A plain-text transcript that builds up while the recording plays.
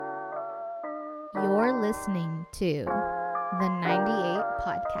You're listening to the 98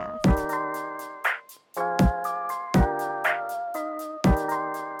 Podcast.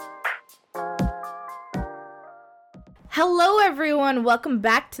 Hello, everyone. Welcome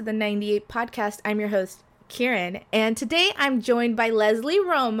back to the 98 Podcast. I'm your host, Kieran, and today I'm joined by Leslie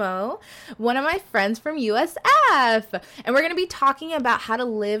Romo, one of my friends from USF, and we're going to be talking about how to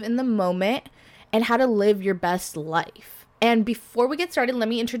live in the moment and how to live your best life. And before we get started, let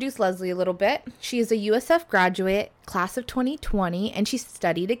me introduce Leslie a little bit. She is a USF graduate, class of 2020, and she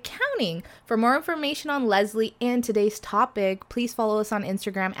studied accounting. For more information on Leslie and today's topic, please follow us on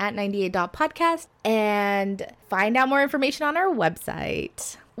Instagram at 98.podcast and find out more information on our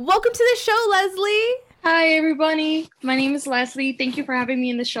website. Welcome to the show, Leslie. Hi, everybody. My name is Leslie. Thank you for having me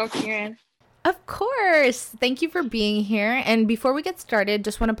in the show, Kieran. Of course. Thank you for being here. And before we get started,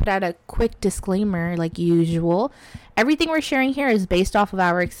 just want to put out a quick disclaimer like usual. Everything we're sharing here is based off of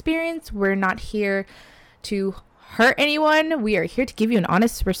our experience. We're not here to hurt anyone. We are here to give you an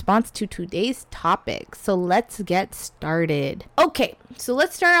honest response to today's topic. So let's get started. Okay, so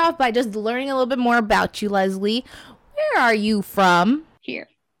let's start off by just learning a little bit more about you, Leslie. Where are you from? Here,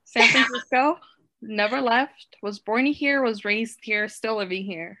 San Francisco. Never left. Was born here, was raised here, still living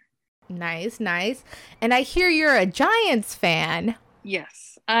here. Nice, nice. And I hear you're a Giants fan.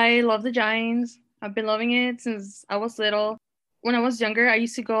 Yes, I love the Giants. I've been loving it since I was little. When I was younger, I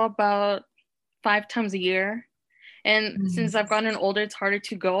used to go about 5 times a year. And since I've gotten older, it's harder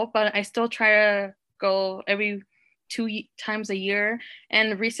to go. But I still try to go every 2 times a year.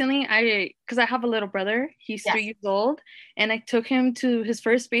 And recently, because I have a little brother, he's 3 years old, and I took him to his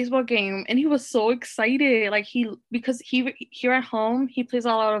first baseball game, and he was so excited. Because here at home, he plays a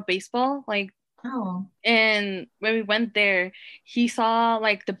lot of baseball, and when we went there, he saw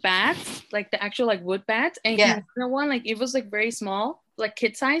the bats, the actual wood bats, and he wanted one, it was very small,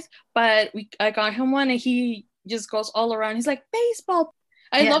 kid size, but I got him one, and he just goes all around. He's like, baseball.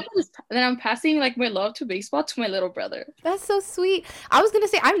 I love that I'm passing my love to baseball to my little brother. That's so sweet. I was going to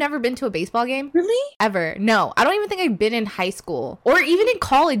say, I've never been to a baseball game. Really? Ever. No, I don't even think I've been in high school or even in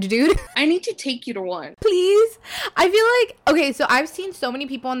college, dude. I need to take you to one. Please. I feel okay, so I've seen so many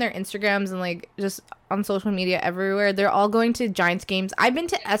people on their Instagrams and just on social media everywhere. They're all going to Giants games. I've been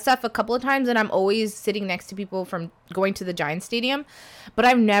to SF a couple of times and I'm always sitting next to people from going to the Giants stadium, but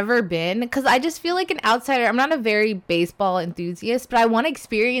I've never been because I just feel like an outsider. I'm not a very baseball enthusiast, but I want to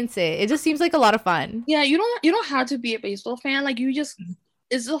experience it. It just seems like a lot of fun. Yeah, you don't have to be a baseball fan.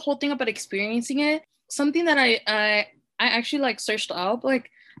 It's the whole thing about experiencing it. Something that I actually searched up,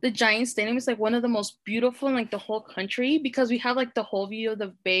 the Giants Stadium is one of the most beautiful in the whole country because we have the whole view of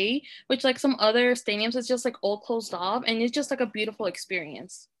the bay, which some other stadiums it's just all closed off, and it's just a beautiful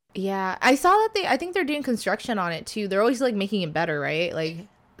experience. Yeah, I saw that I think they're doing construction on it too. They're always making it better, right?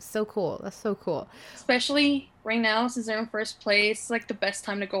 So cool. That's so cool. Especially right now since they're in first place, the best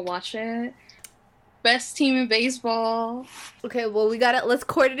time to go watch it. Best team in baseball. Okay, well, let's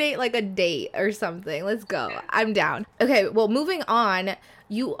coordinate a date or something. Let's go. Okay. I'm down. Okay, well, moving on.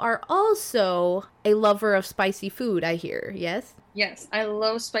 You are also a lover of spicy food, I hear. Yes? Yes, I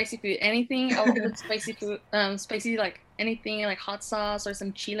love spicy food. Anything, I'll give it spicy food. Spicy, anything, hot sauce or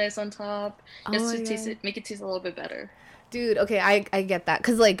some chiles on top. Just to taste it, make it taste a little bit better. Dude, okay, I get that.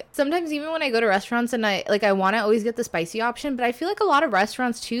 Because, sometimes even when I go to restaurants and I want to always get the spicy option, but I feel a lot of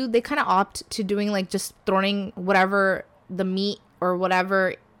restaurants, too, they kind of opt to doing, just throwing whatever, the meat or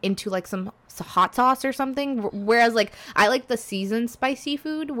whatever into, some hot sauce or something. Whereas, I like the seasoned spicy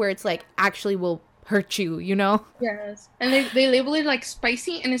food where it's, actually will hurt you, you know? Yes. And they label it,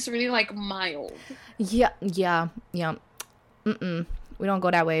 spicy, and it's really, mild. Yeah. Mm-mm. We don't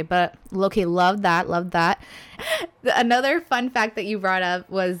go that way, but okay, love that. Another fun fact that you brought up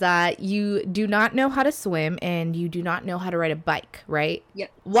was that you do not know how to swim and you do not know how to ride a bike, right? Yeah.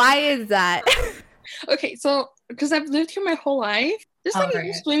 Why is that? Okay, so because I've lived here my whole life, there's no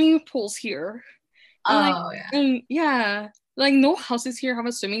swimming pools here. And no houses here have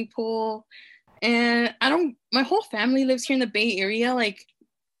a swimming pool, and my whole family lives here in the Bay Area, and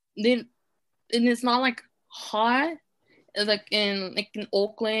it's not hot. In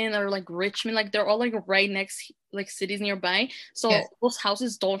Oakland or Richmond, they're all right next cities nearby, so those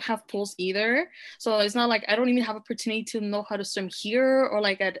houses don't have pools either, so it's not I don't even have opportunity to know how to swim here or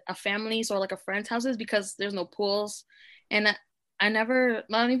at a family's or a friend's houses because there's no pools. And I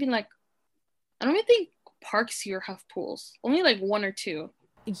don't even think parks here have pools, only 1 or 2.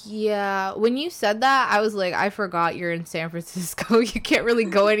 Yeah, when you said that, I was I forgot you're in San Francisco. You can't really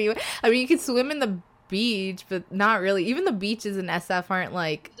go anywhere. I mean, you can swim in the beach, but not really. Even the beaches in SF aren't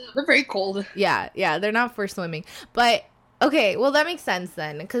they're very cold. Yeah, they're not for swimming. But Okay, well, that makes sense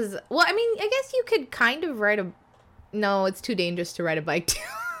then. Because, well, I mean, I guess you could kind of ride a... No, it's too dangerous to ride a bike, too.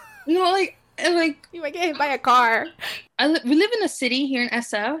 No, like You might get hit by a car. we live in a city here in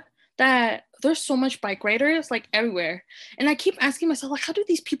SF that there's so much bike riders like everywhere, and I keep asking myself like, how do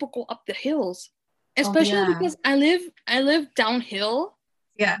these people go up the hills? Especially because I live downhill.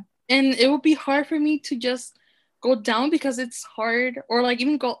 Yeah. And it would be hard for me to just go down because it's hard, or like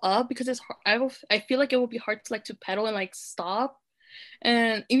even go up because it's hard. I feel like it would be hard to like to pedal and like stop.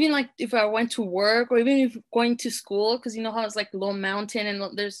 And even like if I went to work or even if going to school, because you know how it's like low mountain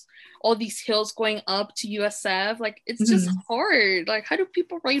and there's all these hills going up to USF, like it's just hard. Like, how do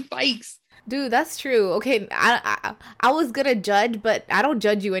people ride bikes? Dude, that's true. Okay, I was gonna judge, but I don't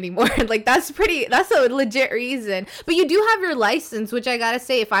judge you anymore. Like, that's a legit reason. But you do have your license, which I gotta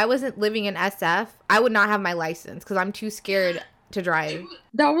say, if I wasn't living in SF, I would not have my license because I'm too scared to drive.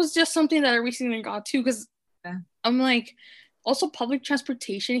 That was just something that I recently got too, because I'm like, also public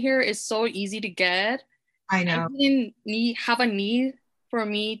transportation here is so easy to get. I know. I didn't have a need for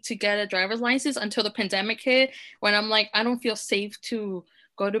me to get a driver's license until the pandemic hit, when I'm like, I don't feel safe to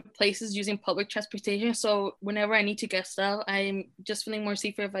go to places using public transportation. So whenever I need to get stuff, I'm just feeling more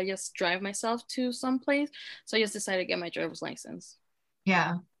safer if I just drive myself to some place. So I just decided to get my driver's license.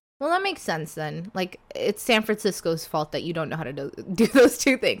 Yeah. Well, that makes sense then. Like, it's San Francisco's fault that you don't know how to do those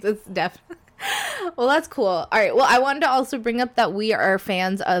two things. It's definitely... Well, that's cool. All right. Well, I wanted to also bring up that we are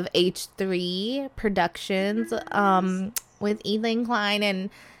fans of H3 Productions with Ethan Klein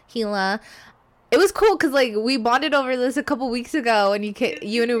and Gila. It was cool because, like, we bonded over this a couple weeks ago and you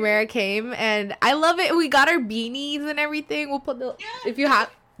and Umera came, and I love it. We got our beanies and everything. We'll put the... If you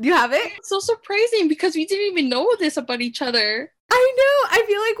have... Do you have it? It's so surprising because we didn't even know this about each other. I know. I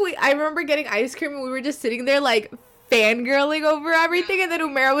feel like I remember getting ice cream and we were just sitting there, like, fangirling over everything, and then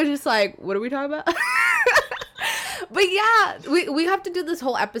Umera was just like, what are we talking about? But yeah, we have to do this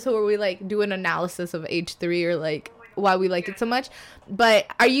whole episode where we like do an analysis of H3 or like why we liked it so much. But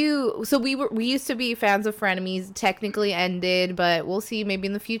we used to be fans of Frenemies, technically ended, but we'll see, maybe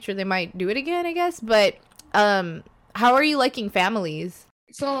in the future they might do it again, I guess. But how are you liking Families?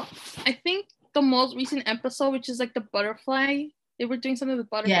 So I think the most recent episode, which is like the butterfly, they were doing something with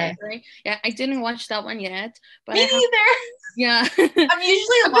butterflies, right? Yeah, I didn't watch that one yet. But Me neither. Yeah. I'm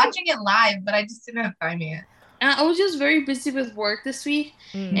usually watching it live, but I just didn't have time yet. I was just very busy with work this week,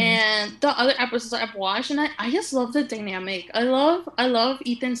 and the other episodes I've watched, and I just love the dynamic. I love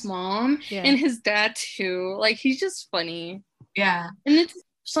Ethan's mom and his dad too. Like, he's just funny. Yeah. And it's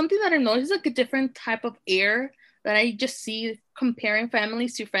something that I noticed, like a different type of air that I just see comparing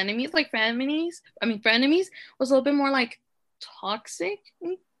Families to Frenemies. Like Frenemies was a little bit more like toxic,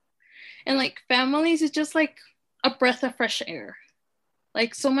 and like Families is just like a breath of fresh air,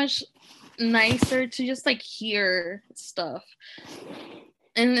 like so much nicer to just like hear stuff.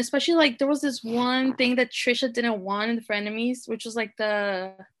 And especially like there was this one thing that Trisha didn't want in the Frenemies, which was like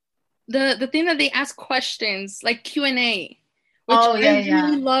the thing that they ask questions, like Q&A, which I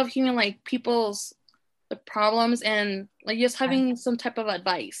really love hearing like people's problems and like just having some type of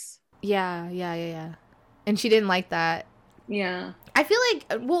advice. Yeah. And she didn't like that. Yeah. I feel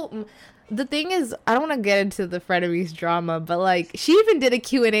like, well, the thing is, I don't want to get into the Frenemies drama, but like she even did a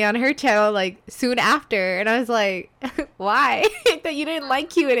Q&A on her channel like soon after, and I was like, why? That you didn't like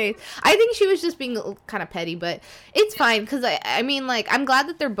Q&A? I think she was just being kind of petty, but it's fine because I mean, like, I'm glad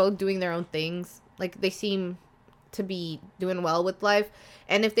that they're both doing their own things. Like, they seem to be doing well with life,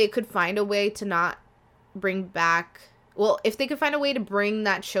 and if they could find a way to not bring back, well, if they could find a way to bring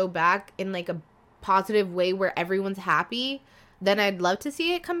that show back in like a positive way where everyone's happy, then I'd love to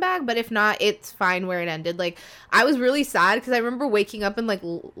see it come back. But if not, it's fine where it ended. Like, I was really sad because I remember waking up and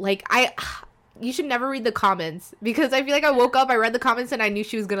you should never read the comments, because I feel like I woke up, I read the comments, and I knew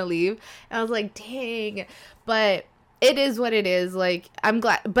she was gonna leave, and I was like, dang. But it is what it is. Like, I'm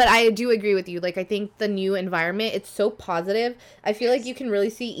glad, but I do agree with you. Like, I think the new environment, it's so positive. I feel like you can really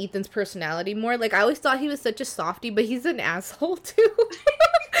see Ethan's personality more. Like, I always thought he was such a softie, but he's an asshole too.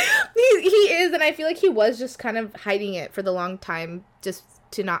 He is, and I feel like he was just kind of hiding it for the long time just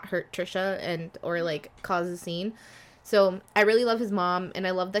to not hurt Trisha or like cause a scene. So I really love his mom, and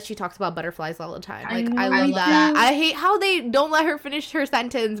I love that she talks about butterflies all the time. Like, I love that. I hate how they don't let her finish her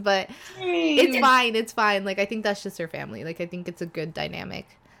sentence, but it's fine. It's fine. Like, I think that's just her family. Like, I think it's a good dynamic.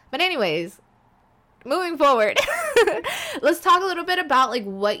 But anyways, moving forward, let's talk a little bit about like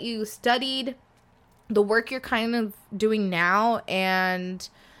what you studied, the work you're kind of doing now, and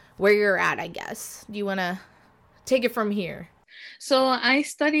where you're at, I guess. Do you want to take it from here? So I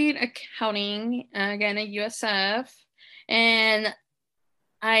studied accounting again at USF, and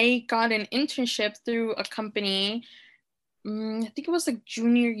I got an internship through a company I think it was like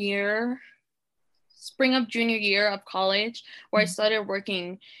junior year, spring of junior year of college, where I started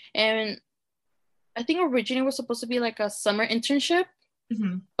working. And I think originally it was supposed to be like a summer internship,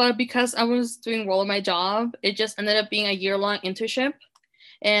 but because I was doing well at my job, it just ended up being a year-long internship.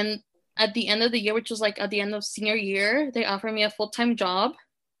 And at the end of the year, which was like at the end of senior year, they offered me a full-time job,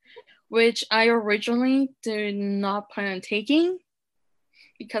 which I originally did not plan on taking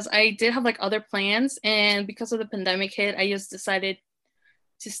because I did have like other plans. And because of the pandemic hit, I just decided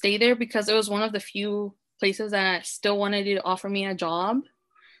to stay there because it was one of the few places that still wanted to offer me a job.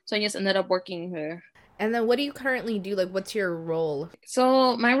 So I just ended up working there. And then what do you currently do? Like, what's your role?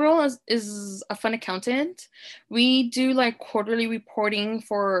 So my role is a fund accountant. We do like quarterly reporting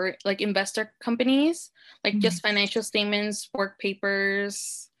for like investor companies, like just financial statements, work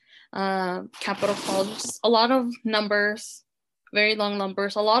papers, capital calls, just a lot of numbers, very long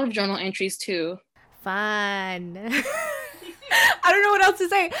numbers, a lot of journal entries too. Fun. I don't know what else to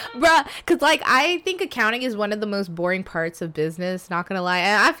say, bruh. Because, like, I think accounting is one of the most boring parts of business, not gonna lie.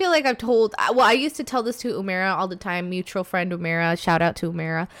 And I feel like I used to tell this to Umera all the time, mutual friend Umera, shout out to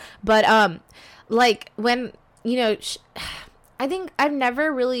Umera. But, like, when, I think I've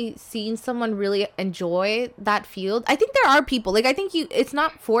never really seen someone really enjoy that field. I think there are people, like, I think it's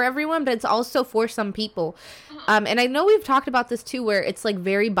not for everyone, but it's also for some people. And I know we've talked about this too, where it's like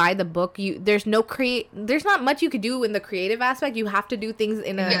very by the book. There's not much you could do in the creative aspect. You have to do things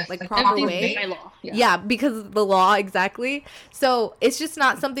in a proper way. By law. Yeah, because of the law, exactly. So it's just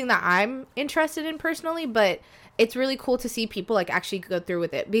not something that I'm interested in personally, but it's really cool to see people like actually go through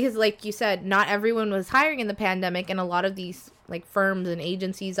with it because, like you said, not everyone was hiring in the pandemic, and a lot of these like firms and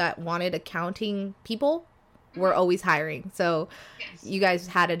agencies that wanted accounting people were always hiring. So you guys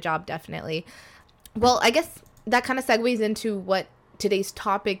had a job, definitely. Well, I guess that kind of segues into what today's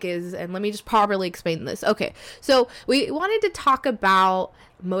topic is, and let me just properly explain this. Okay, so we wanted to talk about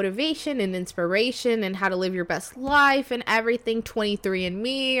motivation and inspiration and how to live your best life and everything,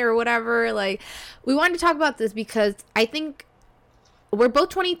 23andMe or whatever. Like, we wanted to talk about this because I think we're both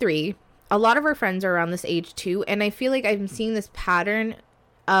 23. A lot of our friends are around this age too, and I feel like I'm seeing this pattern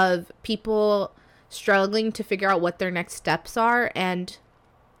of people struggling to figure out what their next steps are and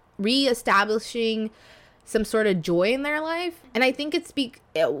reestablishing some sort of joy in their life. And I think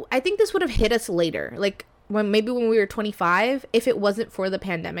I think this would have hit us later, like when we were 25, if it wasn't for the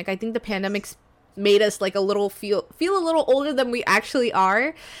pandemic. I think the pandemic's made us like a little feel a little older than we actually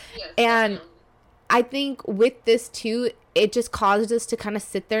are. Yes, and I think with this too, it just caused us to kind of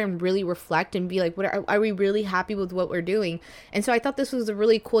sit there and really reflect and be like, what are we really happy with what we're doing? And so I thought this was a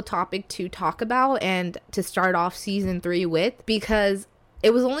really cool topic to talk about and to start off season 3 with, because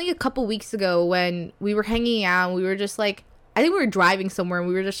it was only a couple weeks ago when we were hanging out and we were just like, I think we were driving somewhere and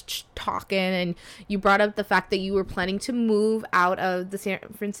we were just talking, and you brought up the fact that you were planning to move out of the San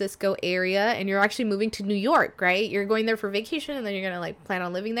Francisco area and you're actually moving to New York, right? You're going there for vacation and then you're going to like plan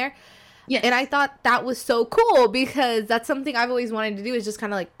on living there. Yes. And I thought that was so cool because that's something I've always wanted to do, is just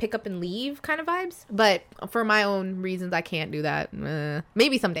kind of like pick up and leave kind of vibes. But for my own reasons, I can't do that.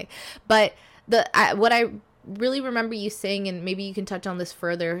 Maybe someday. But what I really remember you saying, and maybe you can touch on this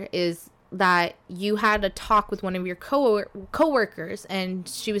further, is that you had a talk with one of your coworkers, and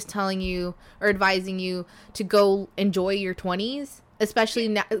she was telling you or advising you to go enjoy your 20s, especially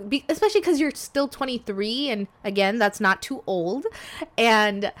now, especially because you're still 23, and again, that's not too old.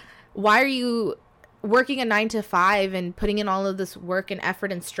 And why are you working a 9 to 5 and putting in all of this work and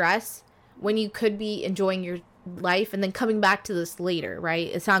effort and stress when you could be enjoying your life and then coming back to this later, right?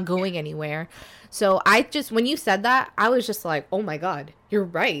 It's not going anywhere. So when you said that, I was just like, oh my God, you're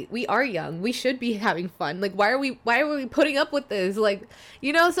right. We are young. We should be having fun. Like, why are we putting up with this? Like,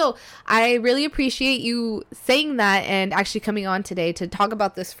 so I really appreciate you saying that and actually coming on today to talk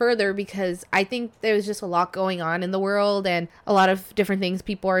about this further, because I think there's just a lot going on in the world and a lot of different things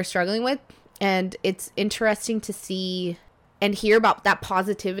people are struggling with. And it's interesting to see and hear about that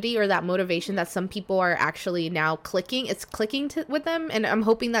positivity or that motivation that some people are actually now clicking. It's clicking with them. And I'm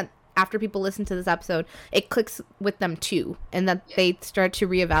hoping that after people listen to this episode, it clicks with them too. And that they start to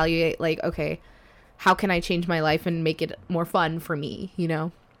reevaluate, like, okay, how can I change my life and make it more fun for me,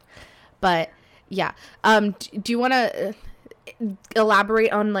 But yeah. Do you want to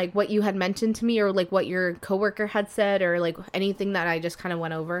elaborate on like what you had mentioned to me, or like what your coworker had said, or like anything that I just kind of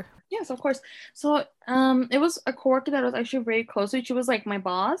went over? Yes, of course. So it was a coworker that was actually very close to me. She was like my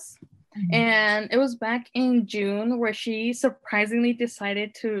boss. Mm-hmm. And it was back in June where she surprisingly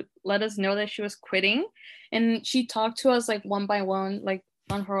decided to let us know that she was quitting. And she talked to us like one by one, like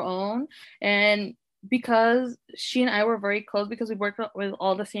on her own. And because she and I were very close, because we worked with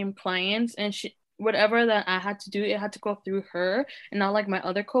all the same clients, and whatever that I had to do, it had to go through her and not like my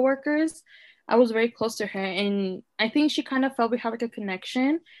other coworkers. I was very close to her, and I think she kind of felt we had like a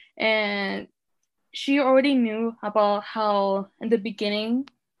connection, and she already knew about how in the beginning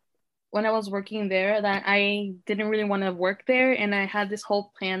when I was working there that I didn't really want to work there, and I had this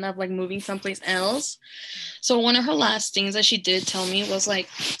whole plan of like moving someplace else. So one of her last things that she did tell me was like,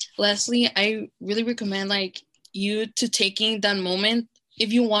 Leslie, I really recommend like you to taking that moment.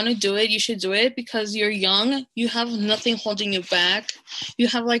 If you want to do it, you should do it because you're young. You have nothing holding you back. You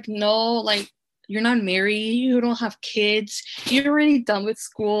have like no like you're not married. You don't have kids. You're already done with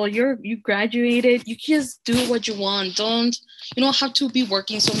school. You graduated. You can just do what you want. You don't have to be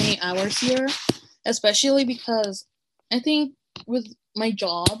working so many hours here, especially because I think with my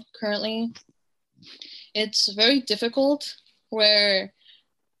job currently, it's very difficult where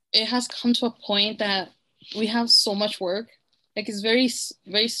it has come to a point that we have so much work. Like it's very,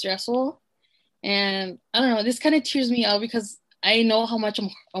 very stressful. And I don't know, this kind of tears me out because I know how much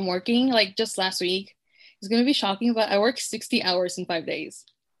I'm working. Like just last week, it's going to be shocking, but I worked 60 hours in 5 days.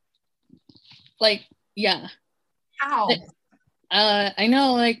 Like, yeah. How? I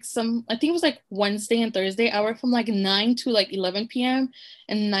know like I think it was like Wednesday and Thursday. I worked from like 9 to like 11 p.m.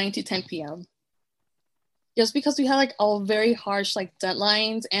 and 9 to 10 p.m. Just because we had like all very harsh like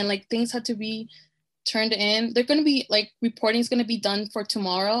deadlines and like things had to be turned in. They're going to be like reporting is going to be done for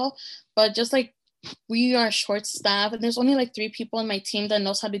tomorrow, but just like we are short staffed and there's only like 3 people in my team that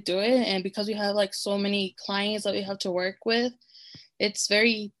knows how to do it. And because we have like so many clients that we have to work with, it's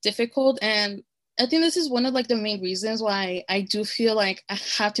very difficult. And I think this is one of like the main reasons why I do feel like I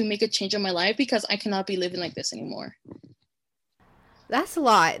have to make a change in my life because I cannot be living like this anymore. That's a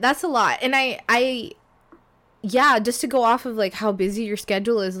lot. And yeah, just to go off of like how busy your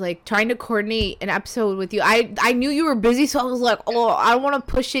schedule is, like trying to coordinate an episode with you. I knew you were busy, so I was like, oh, I don't want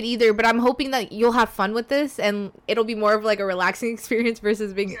to push it either, but I'm hoping that you'll have fun with this and it'll be more of like a relaxing experience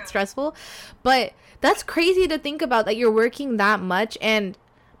versus being stressful. But that's crazy to think about that you're working that much. And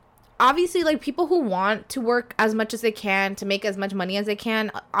obviously like people who want to work as much as they can to make as much money as they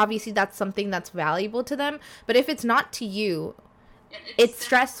can, obviously that's something that's valuable to them. But if it's not to you, it's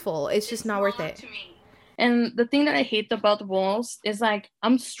stressful. It's just not worth it. And the thing that I hate about the most is like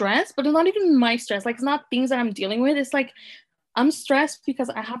I'm stressed, but it's not even my stress. Like it's not things that I'm dealing with. It's like I'm stressed because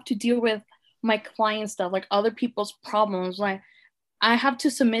I have to deal with my client stuff, like other people's problems. Like I have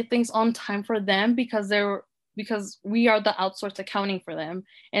to submit things on time for them because we are the outsourced accounting for them.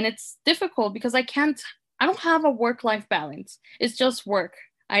 And it's difficult because I don't have a work-life balance. It's just work.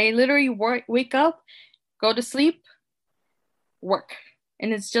 I literally wake up, go to sleep, work.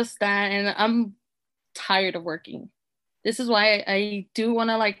 And it's just that. And I'm tired of working. This is why I do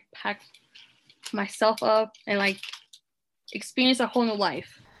want to like pack myself up and like experience a whole new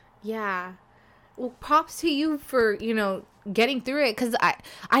life. Yeah. Well, props to you for, getting through it. Because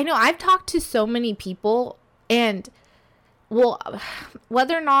I know I've talked to so many people and, well,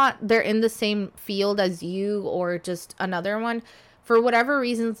 whether or not they're in the same field as you or just another one, for whatever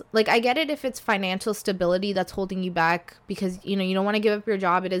reasons, like I get it if it's financial stability that's holding you back because, you don't want to give up your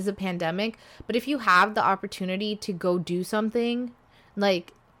job. It is a pandemic. But if you have the opportunity to go do something,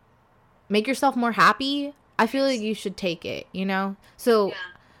 like make yourself more happy, I feel like you should take it, So yeah.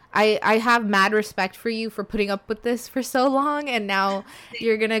 I have mad respect for you for putting up with this for so long, and now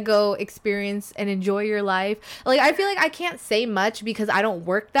you're gonna go experience and enjoy your life. Like I feel like I can't say much because I don't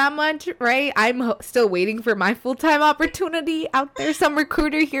work that much, right? I'm still waiting for my full-time opportunity out there. Some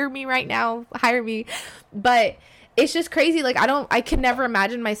recruiter hear me right now, hire me. But it's just crazy. Like I could never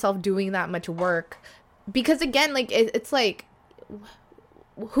imagine myself doing that much work because again, like it's like,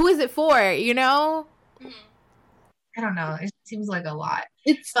 who is it for? I don't know. It seems like a lot.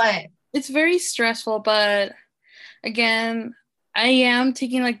 It's very stressful, but again, I am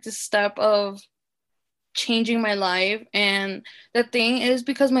taking like this step of changing my life. And the thing is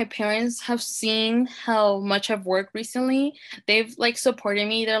because my parents have seen how much I've worked recently, they've like supported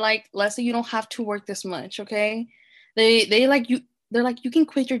me. They're like, Leslie, you don't have to work this much, okay? They like you, they're like, you can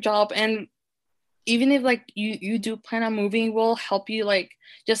quit your job, and even if like you do plan on moving, we'll help you. Like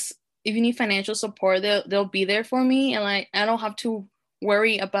just if you need financial support, they'll be there for me, and like I don't have to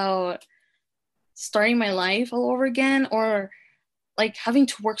worry about starting my life all over again or like having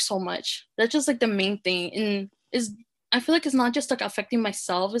to work so much. That's just like the main thing. And I feel like it's not just like affecting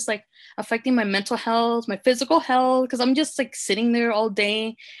myself, it's like affecting my mental health, my physical health, because I'm just like sitting there all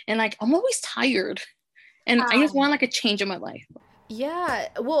day and like I'm always tired, and I just want like a change in my life. Yeah.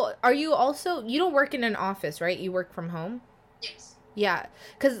 Well, are you also, you don't work in an office, right? You work from home? Yes. Yeah,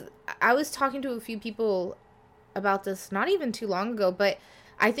 because I was talking to a few people about this not even too long ago, but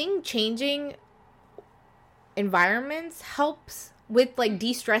I think changing environments helps with like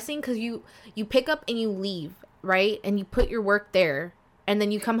de-stressing, because you pick up and you leave, right? And you put your work there, and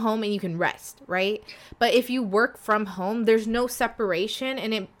then you come home and you can rest, right? But if you work from home, there's no separation,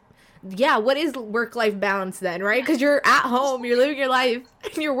 and it, yeah, what is work-life balance then, right? Because you're at home, you're living your life,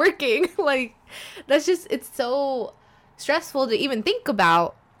 and you're working. Like, that's just, it's so stressful to even think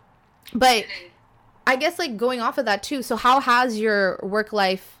about. But I guess, like, going off of that too, so how has your work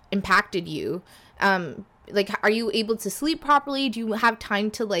life impacted you? Like, are you able to sleep properly? Do you have time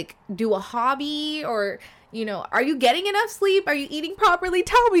to, like, do a hobby? Or, you know, are you getting enough sleep? Are you eating properly?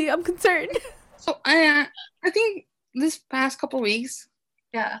 Tell me, I'm concerned. So I think this past couple weeks,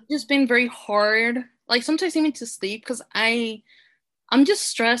 Yeah. just been very hard. Like sometimes even to sleep, because I'm just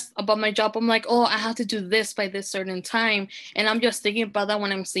stressed about my job. I'm like, oh, I have to do this by this certain time, and I'm just thinking about that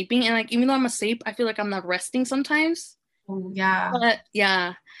when I'm sleeping. And like, even though I'm asleep, I feel like I'm not resting sometimes. Oh, yeah. But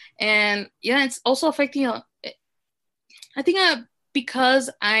yeah, and yeah, it's also affecting. I think because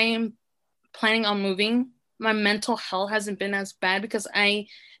I'm planning on moving, my mental health hasn't been as bad because I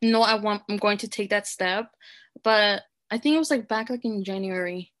know I'm going to take that step. But I think it was like back like in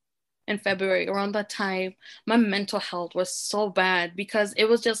January and February, around that time, my mental health was so bad because it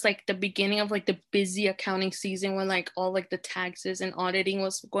was just like the beginning of like the busy accounting season when like all like the taxes and auditing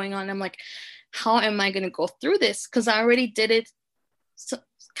was going on. I'm like, how am I gonna go through this? Because I already did it, so,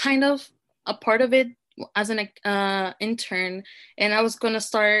 kind of a part of it as an intern, and I was gonna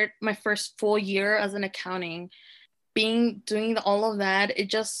start my first full year as an accounting. Doing all of that,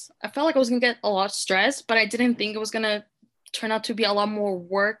 I felt like I was gonna get a lot stressed, but I didn't think it was gonna turn out to be a lot more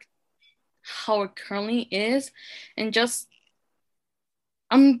work how it currently is. And just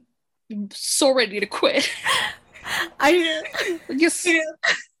I'm so ready to quit. I just yeah,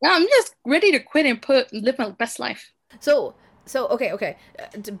 I'm just ready to quit and live my best life. So okay.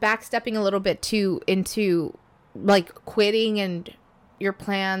 Backstepping a little bit too into like quitting and your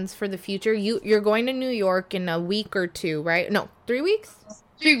plans for the future. You're going to New York in a week or two, right? No, 3 weeks?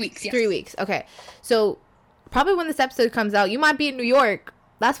 3 weeks, yes. 3 weeks. Okay. So probably when this episode comes out, you might be in New York.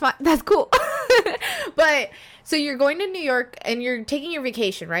 That's fine. That's cool. But so you're going to New York and you're taking your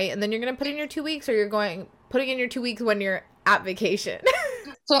vacation, right? And then you're going to put in your 2 weeks, or you're putting in your 2 weeks when you're at vacation?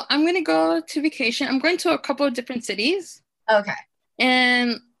 So I'm going to go to vacation. I'm going to a couple of different cities. Okay.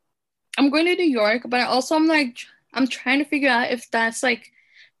 And I'm going to New York, but I'm trying to figure out if that's like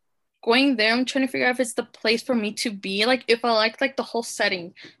going there. I'm trying to figure out if it's the place for me to be, like if I like the whole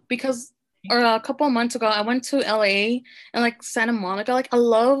setting, because a couple of months ago I went to LA and like Santa Monica. Like I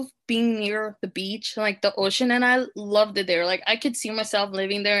love being near the beach and like the ocean, and I loved it there. Like I could see myself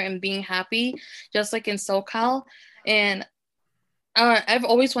living there and being happy, just like in SoCal. And I've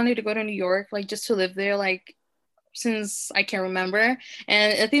always wanted to go to New York, like just to live there, like since I can remember.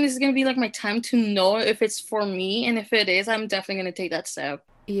 And I think this is gonna be like my time to know if it's for me, and if it is, I'm definitely gonna take that step.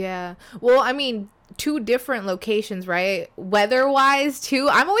 Yeah. Well, I mean, 2 different locations, right? Weather-wise, too.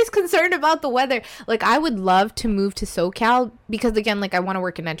 I'm always concerned about the weather. Like, I would love to move to SoCal because, again, like, I want to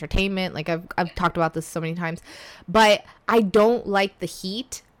work in entertainment. Like, I've talked about this so many times. But I don't like the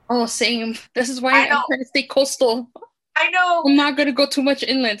heat. Oh, same. This is why I'm trying to stay coastal. I know. I'm not gonna go too much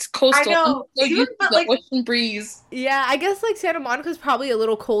inland. It's coastal. I know. I'm so used to the ocean breeze. Yeah, I guess, like, Santa Monica's probably a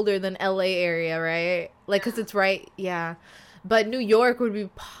little colder than LA area, right? Like, because it's right, yeah. But New York would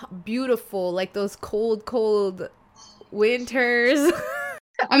be beautiful, like those cold winters.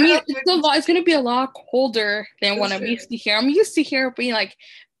 I mean, it's going to be a lot colder than what I'm used to here. I'm used to here being like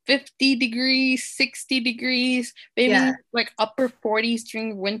 50 degrees, 60 degrees, maybe like upper 40s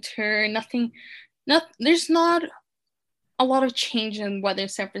during winter. There's not a lot of change in weather in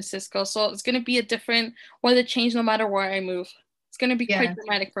San Francisco. So it's going to be a different weather change no matter where I move. It's going to be quite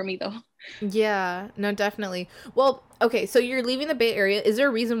dramatic for me, though. Yeah, no, definitely. Well, okay, so you're leaving the Bay Area. Is there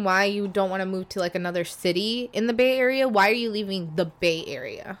a reason why you don't want to move to like another city in the Bay Area? Why are you leaving the Bay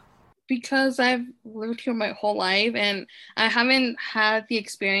Area? Because I've lived here my whole life and I haven't had the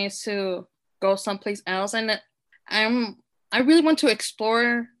experience to go someplace else. And I really want to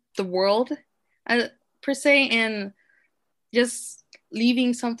explore the world per se, and just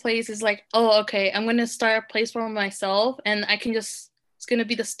leaving someplace is like, oh, okay, I'm going to start a place for myself, and it's going to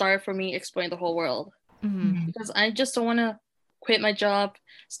be the start for me exploring the whole world. Mm-hmm. Because I just don't want to quit my job,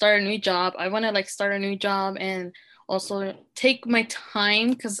 start a new job. I want to like start a new job and also take my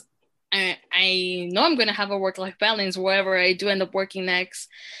time, because I know I'm going to have a work-life balance wherever I do end up working next.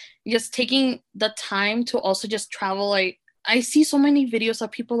 Just taking the time to also just travel. Like I see so many videos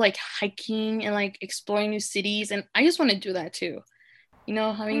of people like hiking and like exploring new cities, and I just want to do that too. You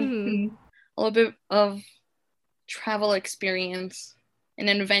know, having a little bit of travel experience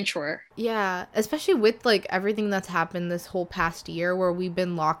an adventurer. Yeah, especially with like everything that's happened this whole past year where we've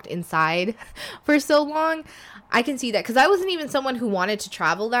been locked inside for so long. I can see that because I wasn't even someone who wanted to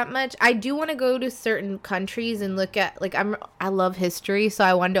travel that much. I do want to go to certain countries and look at like I love history, so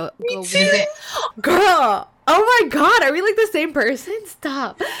I wanted to go visit. Girl, oh my god, are we like the same person?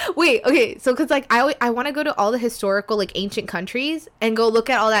 Stop. Wait, okay, so because like I want to go to all the historical like ancient countries and go look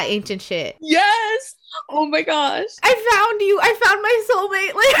at all that ancient shit. Yes. Oh my gosh. I found you. I found my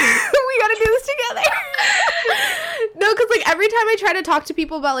soulmate. Like, we gotta do this together. No, because, like, every time I try to talk to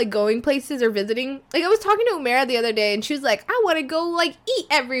people about, like, going places or visiting, like, I was talking to Umera the other day, and she was like, I want to go, like, eat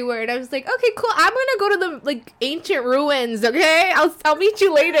everywhere. And I was like, okay, cool. I'm gonna go to the, like, ancient ruins, okay? I'll meet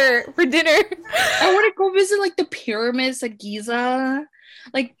you later for dinner. I want to go visit, like, the pyramids at Giza,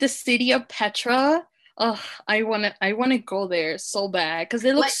 like, the city of Petra. Oh, I wanna go there so bad because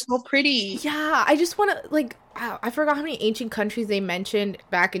it looks so pretty. Yeah, I just want to like I forgot how many ancient countries they mentioned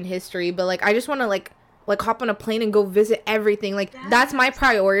back in history, but like I just want to like hop on a plane and go visit everything. Like that's my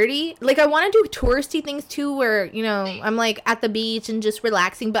priority. Like I want to do touristy things too, where you know I'm like at the beach and just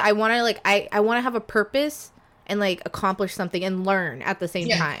relaxing, but I want to like I want to have a purpose and like accomplish something and learn at the same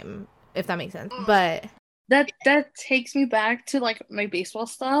time, if that makes sense. But that takes me back to like my baseball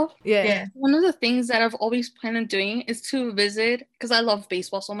stuff. Yeah. One of the things that I've always planned on doing is to visit, because I love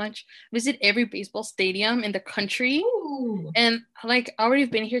baseball so much, visit every baseball stadium in the country. Ooh. And like I already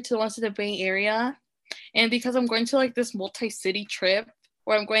been here to the ones in the Bay Area, and because I'm going to like this multi-city trip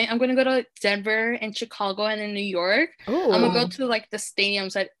where I'm going to go to Denver and Chicago and then New York. Ooh. I'm gonna go to like the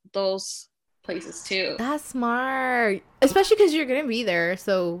stadiums at those places too. That's smart, especially because you're gonna be there.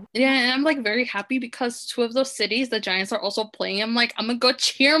 So yeah, and I'm like very happy because two of those cities the Giants are also playing. I'm like, I'm gonna go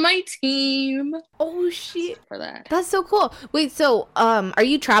cheer my team. Oh shit, for that. That's so cool. Wait, so are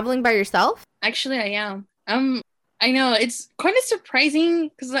you traveling by yourself? Actually, I am. I know it's kind of surprising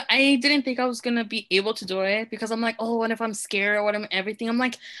because I didn't think I was gonna be able to do it because I'm like, oh, what if I'm scared or what am everything? I'm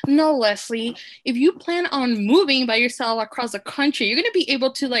like, no, Leslie, if you plan on moving by yourself across the country, you're gonna be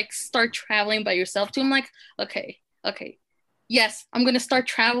able to like start traveling by yourself too. I'm like, okay, yes, I'm gonna start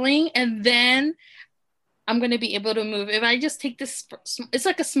traveling and then I'm gonna be able to move. If I just take this, it's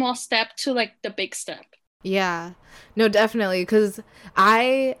like a small step to like the big step. Yeah, no, definitely, because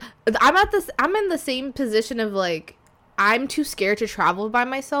I'm in the same position of like I'm too scared to travel by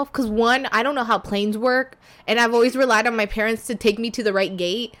myself because one, I don't know how planes work, and I've always relied on my parents to take me to the right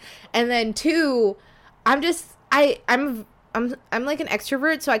gate, and then two, I'm like an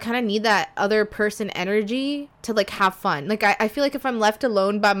extrovert, so I kind of need that other person energy to like have fun. Like I feel like if I'm left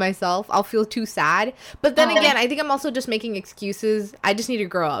alone by myself, I'll feel too sad. But then again, I think I'm also just making excuses. I just need to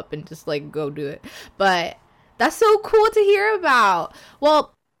grow up and just like go do it. But that's so cool to hear about.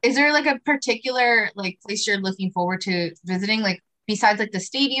 Well, is there like a particular like place you're looking forward to visiting? Like besides like the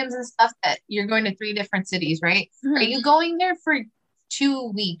stadiums and stuff that you're going to 3 different cities, right? Mm-hmm. Are you going there for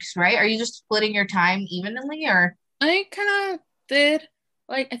 2 weeks, right? Are you just splitting your time evenly or? I kind of did,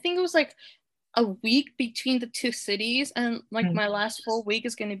 like, I think it was like a week between the 2 cities, and like my last full week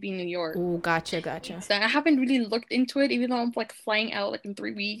is going to be New York. Oh, gotcha. So I haven't really looked into it, even though I'm like flying out like in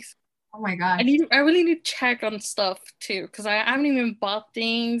 3 weeks. Oh my god! I really need to check on stuff too, because I haven't even bought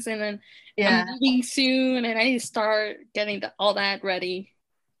things, and then I'm leaving soon, and I need to start getting all that ready.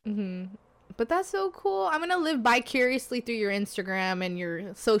 Mm-hmm. But that's so cool. I'm gonna live vicariously through your Instagram and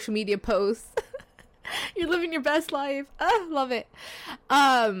your social media posts. You're living your best life. Oh, love it.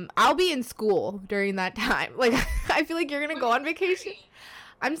 I'll be in school during that time. Like, I feel like you're gonna go on vacation.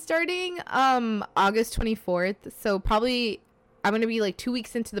 I'm starting August 24th, so probably I'm gonna be like 2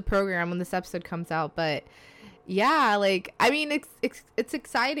 weeks into the program when this episode comes out. But yeah, like I mean, it's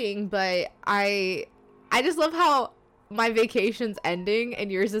exciting, but I just love how my vacation's ending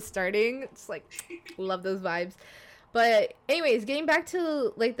and yours is starting. It's like love those vibes. But anyways, getting back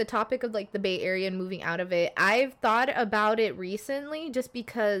to like the topic of like the Bay Area and moving out of it, I've thought about it recently just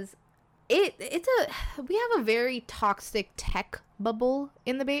because we have a very toxic tech bubble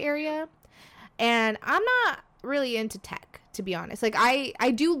in the Bay Area, and I'm not really into tech, to be honest. Like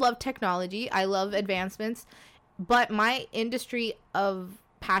I do love technology, I love advancements, but my industry of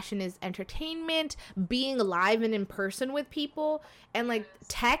passion is entertainment, being live and in person with people, and like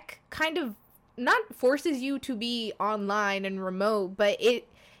tech kind of not forces you to be online and remote, but it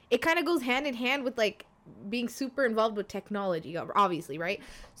kind of goes hand in hand with like being super involved with technology, obviously, right?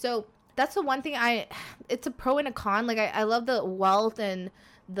 So that's the one thing it's a pro and a con. Like I love the wealth and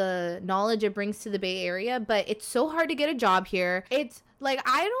the knowledge it brings to the Bay Area, but it's so hard to get a job here. It's like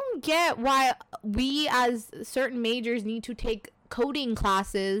I don't get why we as certain majors need to take coding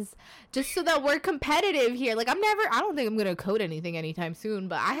classes just so that we're competitive here. Like, I don't think I'm going to code anything anytime soon,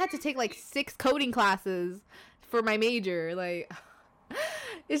 but I had to take like 6 coding classes for my major. Like,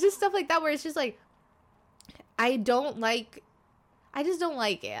 it's just stuff like that where it's just like, I just don't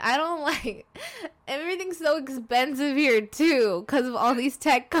like it. I don't like everything's so expensive here too because of all these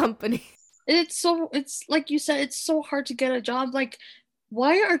tech companies. It's like you said, it's so hard to get a job. Like,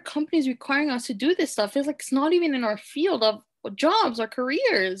 why are companies requiring us to do this stuff? It's like it's not even in our field of jobs or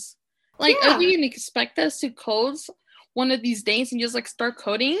careers. Like, are you gonna expect us to code one of these days and just like start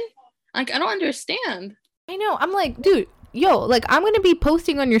coding? Like, I don't understand. I know. I'm like, dude, yo, like, I'm gonna be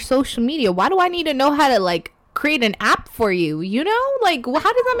posting on your social media. Why do I need to know how to like create an app for you? You know, like, how does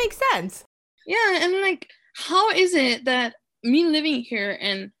that make sense? Yeah, and like, how is it that me living here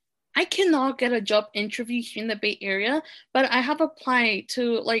and I cannot get a job interview here in the Bay Area, but I have applied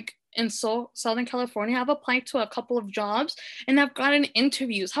to, like, in Southern California, I've applied to a couple of jobs and I've gotten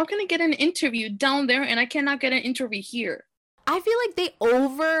interviews. How can I get an interview down there and I cannot get an interview here? I feel like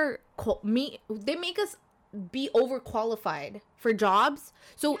they make us be overqualified for jobs.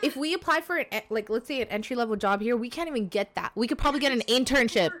 So if we apply for like, let's say an entry-level job here, we can't even get that. We could probably get an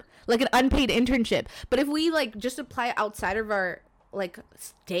internship, like an unpaid internship. But if we like just apply outside of our like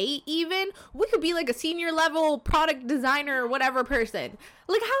state, even we could be like a senior level product designer or whatever person.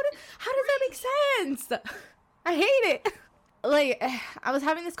 Like, how does that make sense? I hate it. Like, I was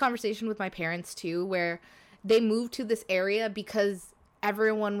having this conversation with my parents too, where they moved to this area because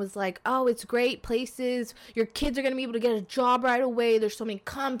everyone was like, oh, it's great places, your kids are gonna be able to get a job right away, there's so many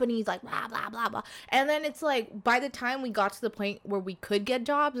companies, like blah blah blah blah. And then it's like, by the time we got to the point where we could get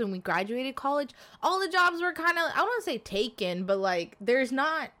jobs and we graduated college, all the jobs were kind of, I don't want to say taken, but like they're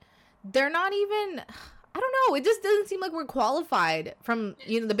not even, I don't know, it just doesn't seem like we're qualified from,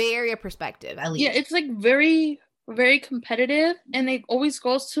 you know, the Bay Area perspective, at least. Yeah, it's like very, very competitive, and it always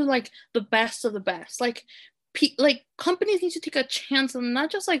goes to like the best of the best. Like companies need to take a chance on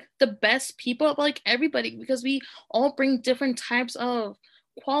not just like the best people, but like everybody, because we all bring different types of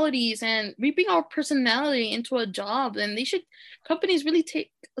qualities and we bring our personality into a job, and companies really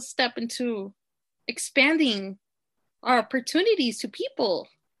take a step into expanding our opportunities to people.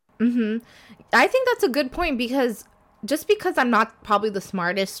 I think that's a good point, because just because I'm not probably the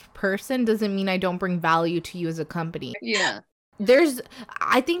smartest person doesn't mean I don't bring value to you as a company. Yeah.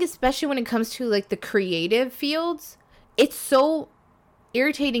 I think especially when it comes to like the creative fields, it's so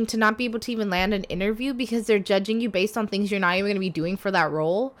irritating to not be able to even land an interview because they're judging you based on things you're not even going to be doing for that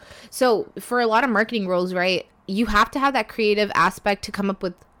role. So for a lot of marketing roles, right, you have to have that creative aspect to come up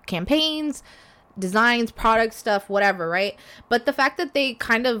with campaigns, designs, product stuff, whatever, right? But the fact that they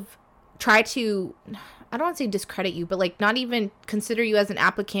kind of try to, I don't want to say discredit you, but like not even consider you as an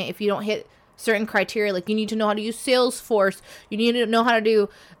applicant if you don't hit certain criteria. Like, you need to know how to use Salesforce, you need to know how to do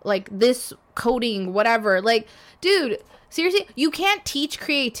like this coding, whatever. Like, dude, seriously, you can't teach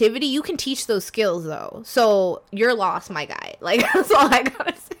creativity. You can teach those skills though, so you're lost, my guy. Like, that's all I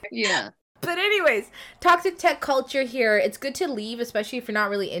gotta say. Yeah. But anyways, toxic tech culture here. It's good to leave, especially if you're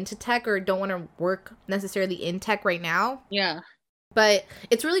not really into tech or don't want to work necessarily in tech right now. Yeah. But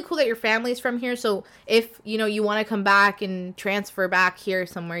it's really cool that your family's from here, so if you know you want to come back and transfer back here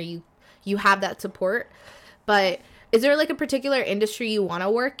somewhere, you have that support. But is there like a particular industry you want to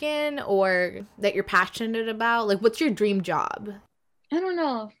work in or that you're passionate about? Like, what's your dream job? I don't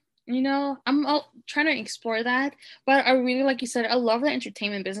know. You know, I'm trying to explore that. But I really, like you said, I love the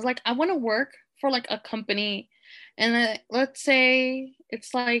entertainment business. Like, I want to work for like a company. And let's say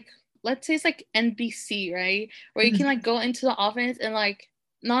it's like NBC, right? Where you can like go into the office and like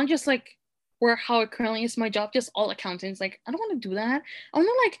not just like where how it currently is my job, just all accountants. Like, I don't want to do that. I want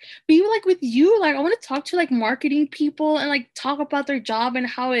to like be like with you. Like, I want to talk to like marketing people and like talk about their job and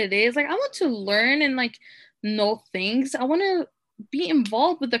how it is. Like, I want to learn and like know things. I want to be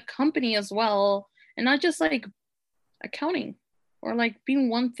involved with the company as well, and not just like accounting or like being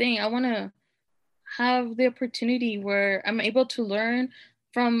one thing. I want to have the opportunity where I'm able to learn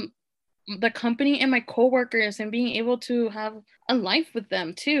from the company and my coworkers and being able to have a life with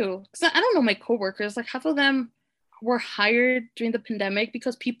them too. Because I don't know my coworkers, like half of them were hired during the pandemic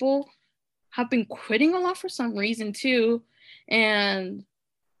because people have been quitting a lot for some reason too. And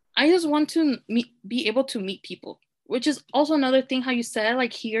I just want to be able to meet people, which is also another thing how you said,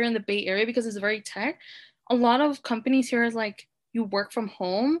 like here in the Bay Area, because it's very tech, a lot of companies here is like you work from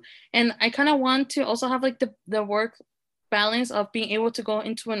home. And I kind of want to also have like the work balance of being able to go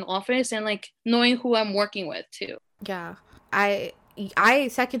into an office and like knowing who I'm working with too. Yeah, I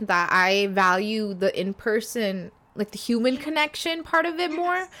second that. I value the in-person, like the human connection part of it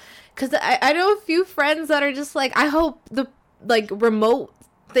more, because I know a few friends that are just like, I hope the like remote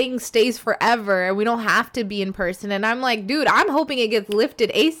thing stays forever and we don't have to be in person. And I'm like, dude, I'm hoping it gets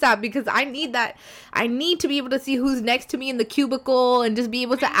lifted ASAP because I need that. I need to be able to see who's next to me in the cubicle and just be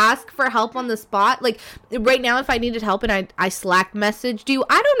able to ask for help on the spot. Like right now, if I needed help and I Slack messaged you,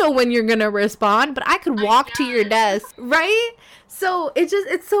 I don't know when you're gonna respond, but I could walk to your desk, right? So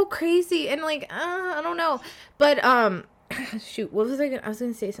it's so crazy. And like I don't know, but shoot, what was I was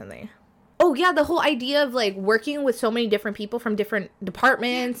gonna say something. Oh yeah, the whole idea of like working with so many different people from different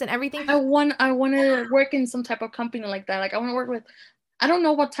departments and everything. I want to work in some type of company like that. Like I want to work with, I don't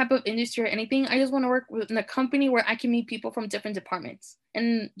know what type of industry or anything. I just want to work in a company where I can meet people from different departments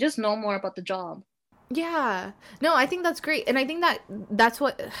and just know more about the job. Yeah. No, I think that's great. And I think that's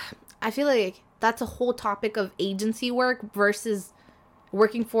what I feel like that's a whole topic of agency work versus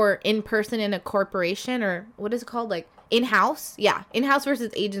working for in person in a corporation, or what is it called? Like in-house. Yeah, in-house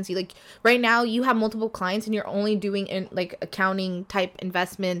versus agency. Like right now you have multiple clients and you're only doing in like accounting type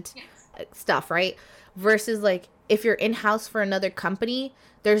investment stuff, right? Versus like if you're in-house for another company,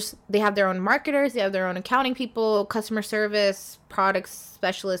 they have their own marketers, they have their own accounting people, customer service, products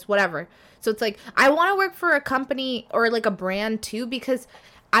specialists, whatever. So it's like I want to work for a company or like a brand too, because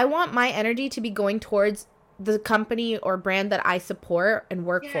I want my energy to be going towards the company or brand that I support and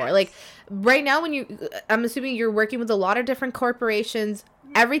work for. Like right now I'm assuming you're working with a lot of different corporations.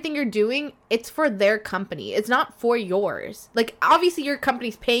 Everything you're doing, it's for their company. It's not for yours. Like obviously your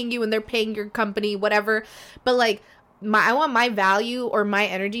company's paying you and they're paying your company, whatever. But like I want my value or my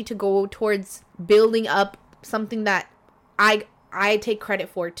energy to go towards building up something that I take credit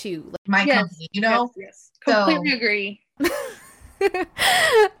for too. Like, my company, you know? Yes. Completely agree.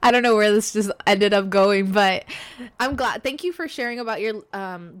 I don't know where this just ended up going, but I'm glad. Thank you for sharing about your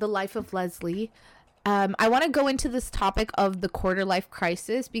the life of Leslie. I want to go into this topic of the quarter life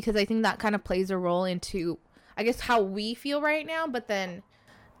crisis because I think that kind of plays a role into, I guess, how we feel right now. But then,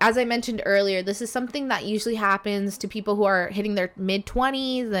 as I mentioned earlier, this is something that usually happens to people who are hitting their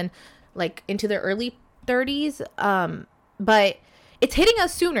mid-20s and like into their early 30s. But it's hitting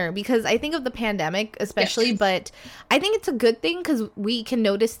us sooner because I think of the pandemic especially, yes. But I think it's a good thing because we can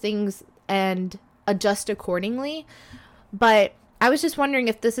notice things and adjust accordingly. But I was just wondering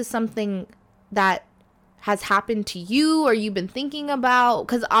if this is something that has happened to you or you've been thinking about,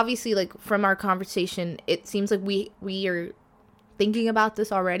 because obviously like from our conversation, it seems like we are thinking about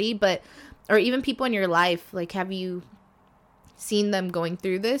this already, but, or even people in your life, like have you seen them going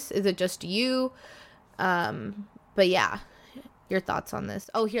through this? Is it just you? But yeah. Your thoughts on this.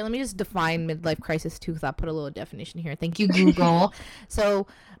 Oh, here, let me just define midlife crisis too, because I put a little definition here. Thank you, Google. So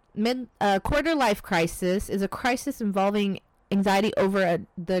quarter life crisis is a crisis involving anxiety over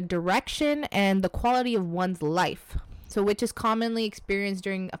the direction and the quality of one's life. So which is commonly experienced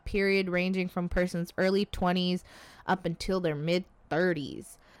during a period ranging from person's early 20s up until their mid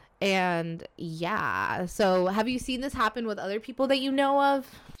 30s. And yeah, so have you seen this happen with other people that you know of?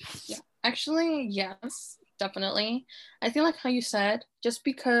 Yeah, actually, yes. Definitely. I feel like how you said, just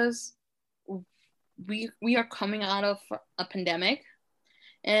because we are coming out of a pandemic,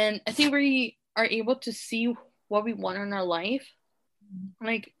 and I think we are able to see what we want in our life.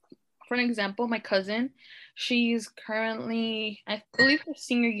 Like, for an example, my cousin, she's currently, I believe, her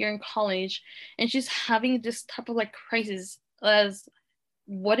senior year in college, and she's having this type of like crisis as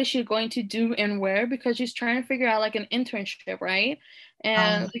what is she going to do and where, because she's trying to figure out like an internship, right?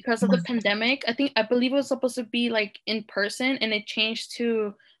 And because of the pandemic, I believe it was supposed to be like in person and it changed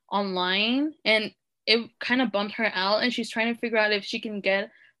to online, and it kind of bummed her out, and she's trying to figure out if she can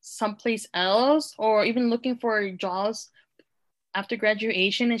get someplace else or even looking for jobs after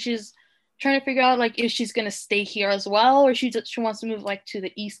graduation, and she's trying to figure out like if she's gonna stay here as well or she wants to move like to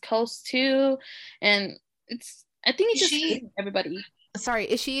the East Coast too. And I think it's just everybody. Sorry,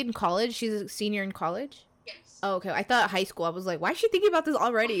 is she in college? She's a senior in college? Yes. Oh, okay. I thought high school. I was like, why is she thinking about this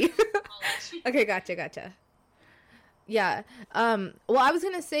already? Okay, gotcha. Yeah. Well, I was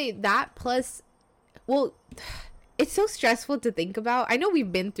gonna say that plus, well, it's so stressful to think about. I know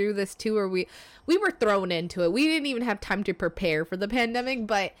we've been through this too, or we were thrown into it. We didn't even have time to prepare for the pandemic,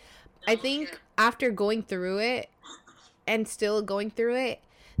 but I think after going through it and still going through it,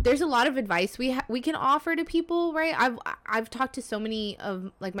 there's a lot of advice we can offer to people, right? I've talked to so many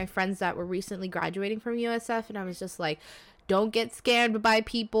of like my friends that were recently graduating from USF, and I was just like, don't get scammed by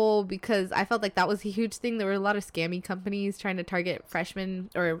people, because I felt like that was a huge thing. There were a lot of scammy companies trying to target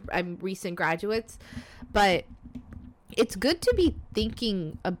freshmen or recent graduates, but it's good to be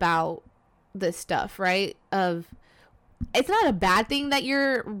thinking about this stuff, right? It's not a bad thing that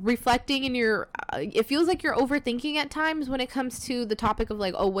you're reflecting and it feels like you're overthinking at times when it comes to the topic of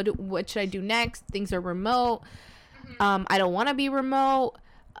like, oh, what should I do next? Things are remote. I don't want to be remote.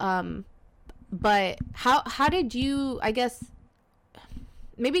 But how did you, I guess,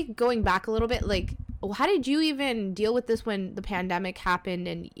 maybe going back a little bit, like, how did you even deal with this when the pandemic happened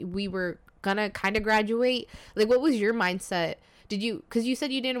and we were gonna kind of graduate? Like, what was your mindset? Did you, because you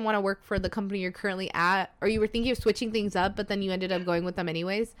said you didn't want to work for the company you're currently at, or you were thinking of switching things up, but then you ended up going with them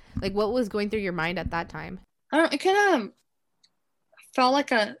anyways? Like, what was going through your mind at that time? I don't. It kind of felt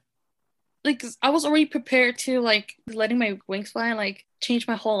like I was already prepared to like letting my wings fly and like change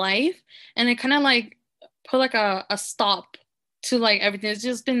my whole life, and it kind of like put like a stop to like everything. It's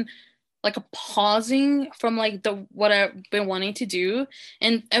just been like a pausing from like the what I've been wanting to do,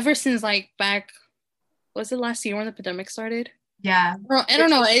 and ever since like back, was it last year when the pandemic started? Yeah. Well, I don't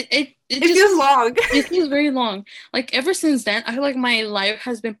know. It just feels long. It feels very long. Like ever since then, I feel like my life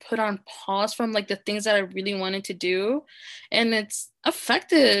has been put on pause from like the things that I really wanted to do, and it's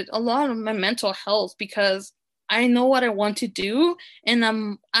affected a lot of my mental health because I know what I want to do,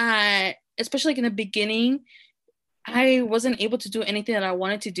 and I especially like in the beginning, I wasn't able to do anything that I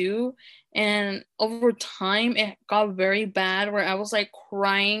wanted to do. And over time, it got very bad where I was like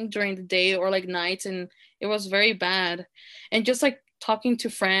crying during the day or like nights, and it was very bad. And just like talking to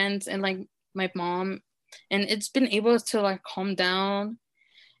friends and like my mom, and it's been able to like calm down.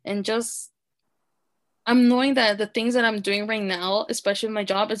 And just I'm knowing that the things that I'm doing right now, especially my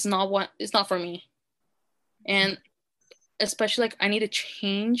job, it's not for me. And especially like I need to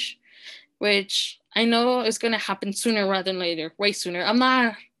change, which I know is going to happen sooner rather than later, way sooner. I'm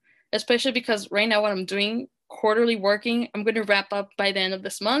not, especially because right now what I'm doing, quarterly working, I'm going to wrap up by the end of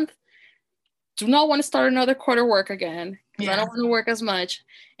this month. Do not want to start another quarter work again because I don't want to work as much.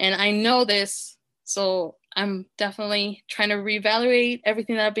 And I know this, so I'm definitely trying to reevaluate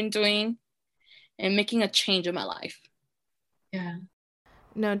everything that I've been doing and making a change in my life. Yeah.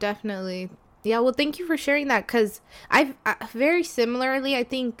 No, definitely. Yeah, well, thank you for sharing that, because I very similarly, I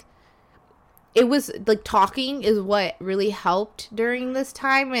think it was like talking is what really helped during this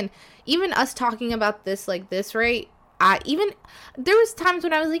time. And even us talking about this like this, right? There was times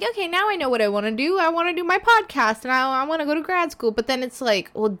when I was like, okay, now I know what I want to do. I want to do my podcast and I want to go to grad school. But then it's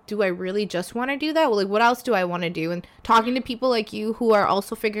like, well, do I really just want to do that? Well, like, what else do I want to do? And talking to people like you who are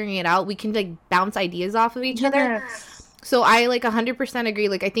also figuring it out, we can like bounce ideas off of each other. So I like 100% agree.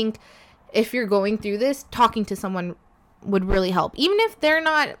 Like, I think if you're going through this, talking to someone would really help. Even if they're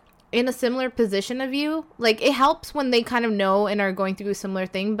not in a similar position of you, like, it helps when they kind of know and are going through a similar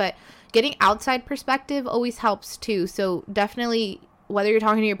thing, but getting outside perspective always helps too. So definitely, whether you're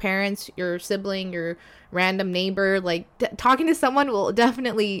talking to your parents, your sibling, your random neighbor, like talking to someone will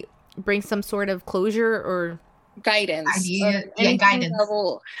definitely bring some sort of closure or guidance. Guidance that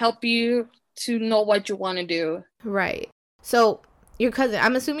will help you to know what you want to do. Right. So your cousin,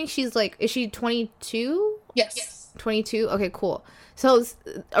 I'm assuming she's like, is she 22? Yes. 22? Okay, cool. So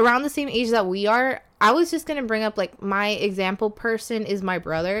around the same age that we are. I was just going to bring up, like, my example person is my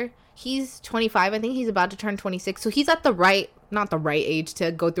brother. He's 25. I think he's about to turn 26. So he's at not the right age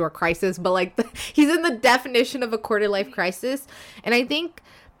to go through a crisis, but like he's in the definition of a quarter life crisis. And I think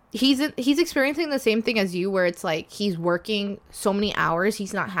he's experiencing the same thing as you, where it's like he's working so many hours,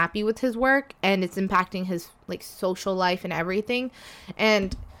 he's not happy with his work, and it's impacting his like social life and everything.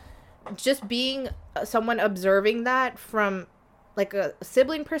 And just being someone observing that from like a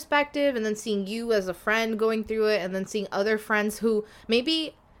sibling perspective, and then seeing you as a friend going through it, and then seeing other friends who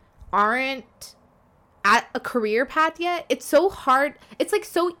maybe aren't at a career path yet. It's so hard. It's like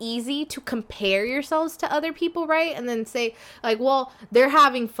so easy to compare yourselves to other people, right? And then say like, well, they're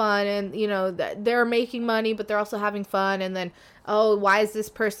having fun, and you know, they're making money, but they're also having fun. And then, oh, why is this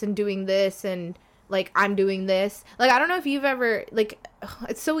person doing this? And like, I'm doing this. Like, I don't know if you've ever, like,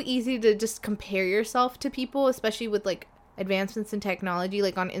 it's so easy to just compare yourself to people, especially with like advancements in technology.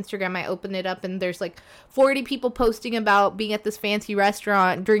 Like on Instagram, I open it up and there's like 40 people posting about being at this fancy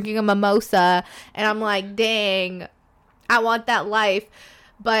restaurant drinking a mimosa, and I'm like, dang, I want that life.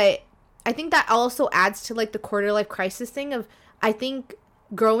 But I think that also adds to like the quarter life crisis thing of, I think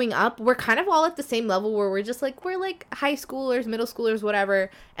growing up, we're kind of all at the same level where we're just like, we're like high schoolers, middle schoolers, whatever,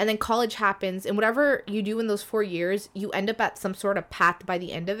 and then college happens, and whatever you do in those 4 years, you end up at some sort of path by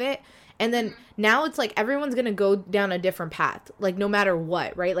the end of it. And then now it's like everyone's going to go down a different path, like no matter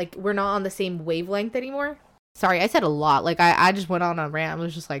what, right? Like we're not on the same wavelength anymore. Sorry, I said a lot. Like I just went on a rant. I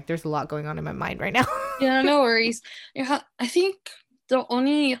was just like, there's a lot going on in my mind right now. Yeah, no worries. Yeah, I think the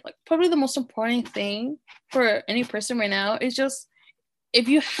only, like, probably the most important thing for any person right now is just, if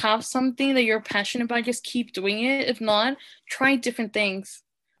you have something that you're passionate about, just keep doing it. If not, try different things.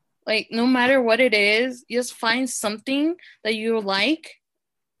 Like no matter what it is, just find something that you like,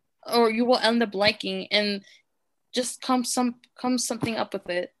 or you will end up liking, and just come something up with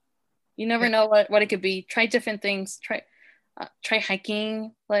it. You never know what it could be. Try different things. Try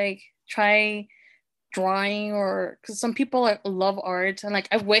hiking, like try drawing, or because some people like love art, and like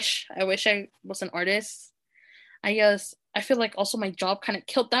I wish I was an artist. I feel like also my job kind of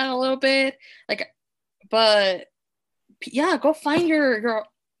killed that a little bit. Like, but yeah, go find your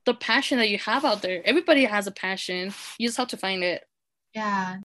the passion that you have out there. Everybody has a passion. You just have to find it.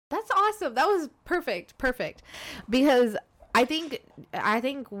 Yeah. That's awesome. That was perfect. Because I think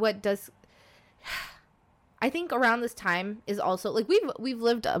around this time is also like we've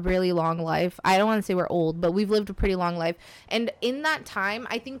lived a really long life. I don't want to say we're old, but we've lived a pretty long life. And in that time,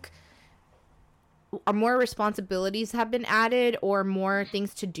 I think more responsibilities have been added, or more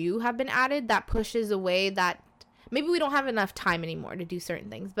things to do have been added, that pushes away that maybe we don't have enough time anymore to do certain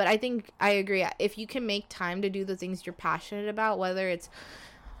things. But I think I agree. If you can make time to do the things you're passionate about, whether it's,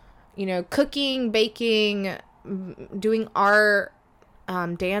 cooking, baking, doing art,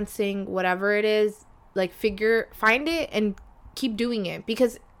 dancing, whatever it is, like find it and keep doing it.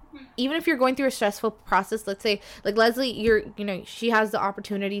 Because even if you're going through a stressful process, let's say like Leslie, she has the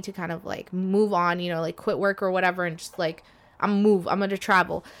opportunity to kind of like move on, like quit work or whatever, and just like, I'm going to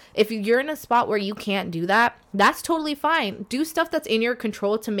travel. If you're in a spot where you can't do that, that's totally fine. Do stuff that's in your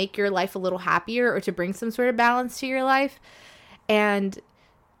control to make your life a little happier, or to bring some sort of balance to your life, and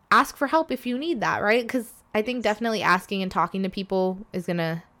ask for help if you need that, right? Because I think definitely asking and talking to people is going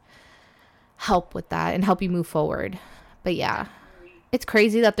to help with that and help you move forward. But yeah, it's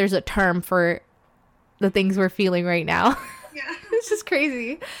crazy that there's a term for the things we're feeling right now. Yeah. It's just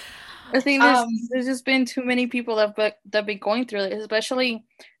crazy. I think there's just been too many people that been going through it, especially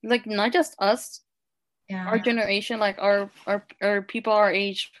like not just us, our generation, like our people our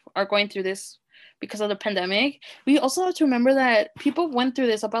age are going through this because of the pandemic. We also have to remember that people went through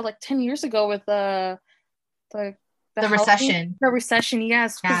this about like 10 years ago with the recession. The recession,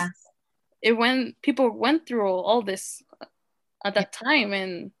 yes. People went through all this at that time,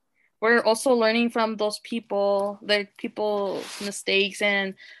 and we're also learning from those people, like people's mistakes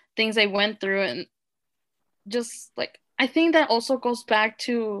and things they went through. And just like, I think that also goes back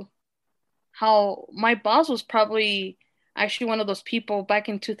to how my boss was probably actually one of those people back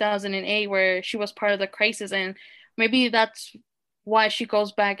in 2008 where she was part of the crisis, and maybe that's why she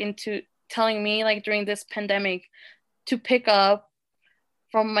goes back into telling me like during this pandemic to pick up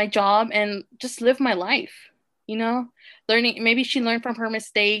from my job and just live my life, learning. Maybe she learned from her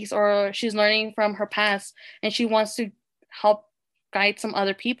mistakes, or she's learning from her past, and she wants to help guide some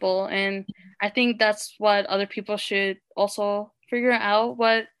other people. And I think that's what other people should also figure out,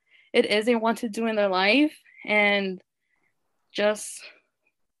 what it is they want to do in their life, and just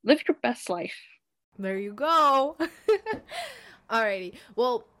live your best life. There you go. Alrighty.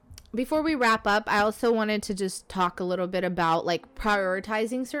 Well, before we wrap up, I also wanted to just talk a little bit about like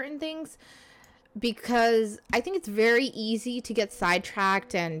prioritizing certain things, because I think it's very easy to get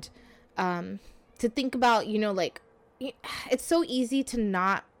sidetracked and to think about, like, it's so easy to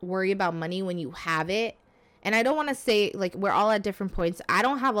not worry about money when you have it. And I don't want to say like we're all at different points. I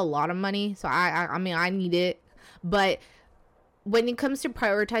don't have a lot of money, so I mean I need it. But when it comes to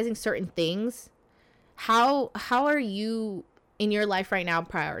prioritizing certain things, how are you in your life right now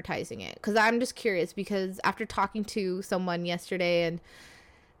prioritizing it? Because I'm just curious, because after talking to someone yesterday and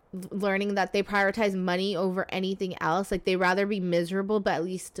learning that they prioritize money over anything else, like they rather be miserable but at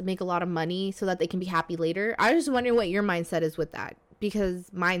least make a lot of money so that they can be happy later. I was just wondering what your mindset is with that,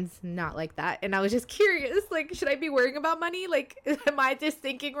 because mine's not like that, and I was just curious, like, should I be worrying about money? Like, am I just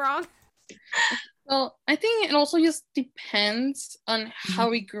thinking wrong? Well, I think it also just depends on how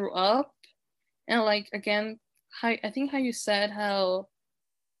we grew up, and like again, how you said how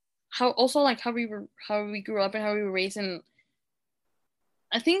also like how we grew up and how we were raised. And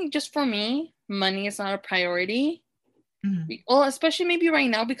I think just for me, money is not a priority. Well, especially maybe right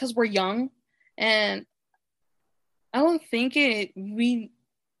now because we're young, and I don't think we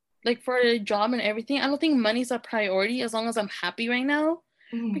like for a job and everything, I don't think money's a priority as long as I'm happy right now.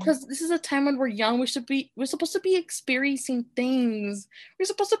 Because this is a time when we're young. We're supposed to be experiencing things. We're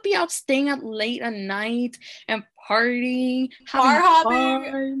supposed to be out staying out late at night and partying,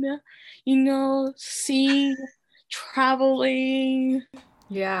 having fun, seeing, traveling.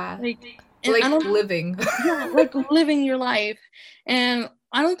 Yeah. Like living. Yeah, like living your life. And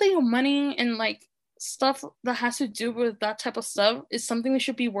I don't think money and like stuff that has to do with that type of stuff is something we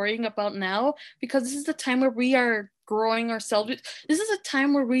should be worrying about now, because this is the time where we are growing ourselves. This is a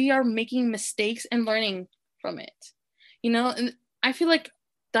time where we are making mistakes and learning from it, and I feel like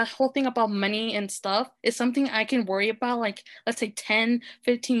that whole thing about money and stuff is something I can worry about, like, let's say 10-15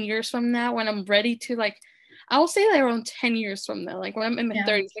 years from now, when I'm ready to, like, I will say like around 10 years from now, like when I'm in my Yeah.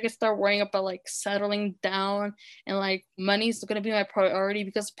 30s, I can start worrying about like settling down, and like money is going to be my priority,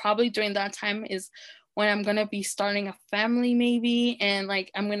 because probably during that time is when I'm going to be starting a family maybe, and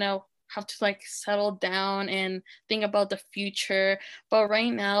like I'm going to have to like settle down and think about the future. But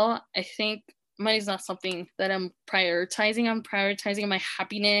right now, I think money is not something that I'm prioritizing. I'm prioritizing my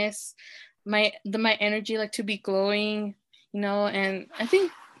happiness, my energy, like to be glowing, and I think,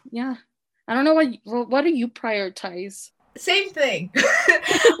 yeah. I don't know what do you prioritize? Same thing.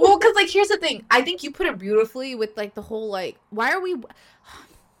 Well, because like here's the thing. I think you put it beautifully with like the whole like, why are we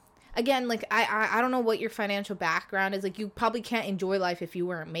again, like I don't know what your financial background is. Like you probably can't enjoy life if you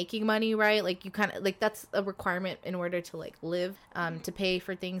weren't making money, right? Like you kind of like that's a requirement in order to like live, to pay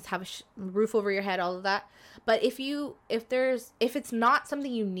for things, have a roof over your head, all of that. But if it's not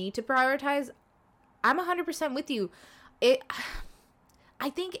something you need to prioritize, I'm 100% with you. I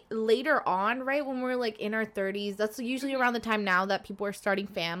think later on, right, when we're like in our 30s, that's usually around the time now that people are starting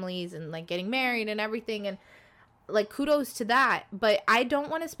families and like getting married and everything, and like kudos to that. But I don't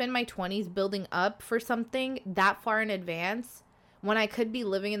want to spend my 20s building up for something that far in advance when I could be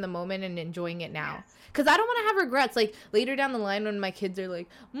living in the moment and enjoying it now. Because I don't want to have regrets like later down the line when my kids are like,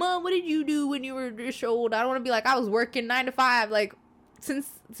 Mom, what did you do when you were this old? I don't want to be like, I was working 9 to 5 like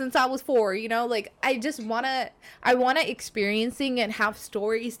since I was 4, like I want to experiencing and have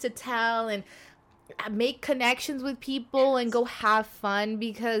stories to tell and make connections with people and go have fun,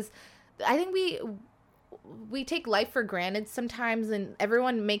 because I think we take life for granted sometimes, and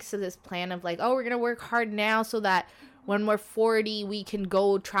everyone makes this plan of like, oh, we're gonna work hard now so that when we're 40 we can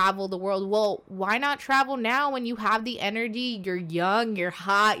go travel the world. Well, why not travel now when you have the energy? You're young, you're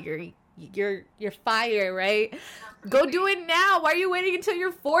hot, you're fire, right? Go do it now. Why are you waiting until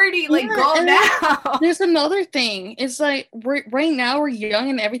you're 40? Like, yeah, go now. There's another thing. It's like right now we're young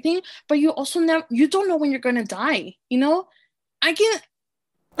and everything, but you also you don't know when you're gonna die. I get.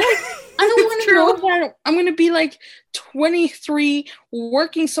 I don't want to know that I'm gonna be like 23,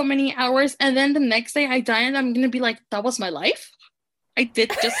 working so many hours, and then the next day I die, and I'm gonna be like, that was my life. I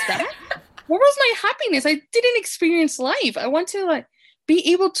did just that. Where was my happiness? I didn't experience life. I want to like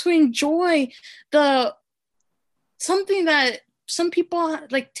be able to enjoy something that some people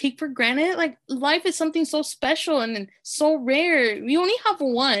like take for granted. Like life is something so special and so rare. We only have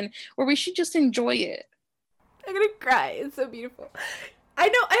one, or we should just enjoy it. I'm gonna cry. It's so beautiful. I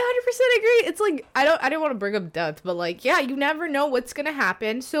know, I 100% agree. It's like I don't want to bring up death, but like, yeah, you never know what's gonna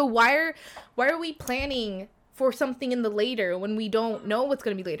happen. So why are we planning for something in the later when we don't know what's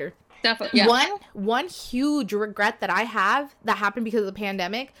gonna be later? Definitely. Yeah. One huge regret that I have that happened because of the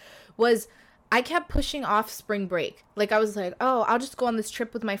pandemic was I kept pushing off spring break. Like I was like, oh, I'll just go on this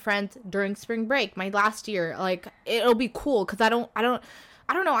trip with my friends during spring break, my last year. Like it'll be cool because I don't know.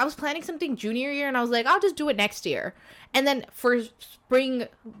 I was planning something junior year and I was like, I'll just do it next year. And then for spring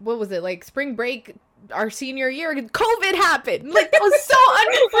break, our senior year, COVID happened. Like that was so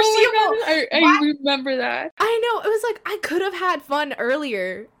unforeseeable. I remember that. I know. It was like I could have had fun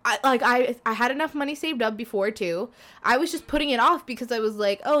earlier. I had enough money saved up before too. I was just putting it off because I was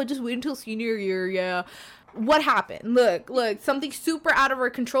like, oh, just wait until senior year. Yeah. What happened? Look, something super out of our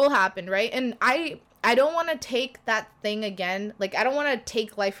control happened, right? And I don't want to take that thing again. Like I don't want to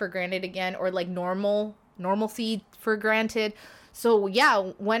take life for granted again, or like normalcy for granted. So yeah,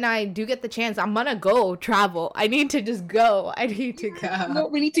 when I do get the chance, I'm gonna go travel. I need to just go. No,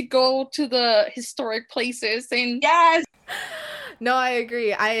 we need to go to the historic places. And yes. No, I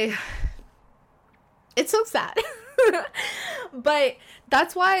agree. It's so sad. But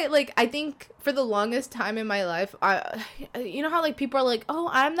that's why, like, I think for the longest time in my life, you know how like people are like, oh,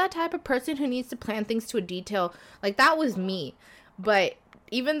 I'm that type of person who needs to plan things to a detail. Like that was me. But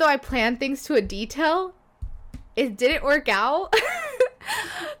even though I planned things to a detail, it didn't work out.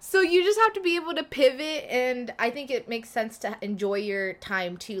 So you just have to be able to pivot, and I think it makes sense to enjoy your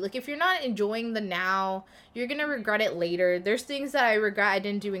time too. Like if you're not enjoying the now, you're gonna regret it later. There's things that I regret I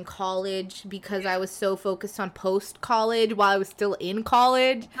didn't do in college because I was so focused on post-college while I was still in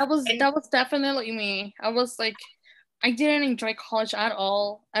college. That was definitely me. I was like, I didn't enjoy college at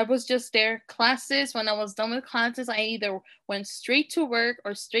all. I was just there. Classes, when I was done with classes, I either went straight to work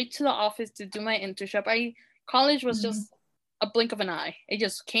or straight to the office to do my internship. College was just a blink of an eye. It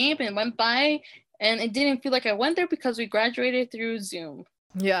just came and went by, and it didn't feel like I went there because we graduated through Zoom.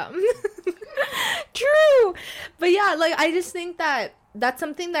 Yeah. True. But yeah, like I just think that that's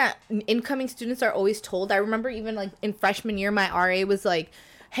something that incoming students are always told. I remember even like in freshman year, my RA was like,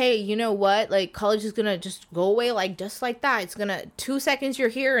 hey, you know what? Like college is gonna just go away like just like that. It's gonna 2 seconds you're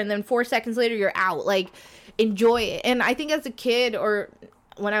here and then 4 seconds later you're out. Like enjoy it. And I think as a kid, or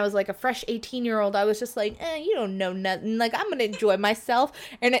when I was like a fresh 18-year-old, I was just like, you don't know nothing. Like, I'm gonna enjoy myself.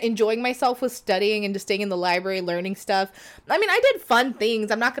 And enjoying myself was studying and just staying in the library, learning stuff. I mean, I did fun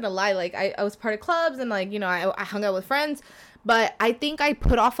things. I'm not gonna lie. Like, I was part of clubs and, like, you know, I hung out with friends. But I think I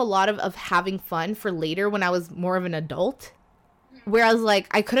put off a lot of having fun for later when I was more of an adult. Whereas, like,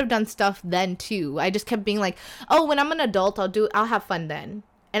 I could have done stuff then too. I just kept being like, oh, when I'm an adult, I'll have fun then.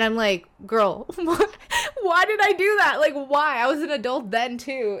 And I'm like, girl, why did I do that? Like, why? I was an adult then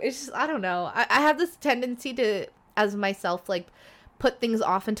too. It's just, I don't know. I have this tendency to, as myself, like, put things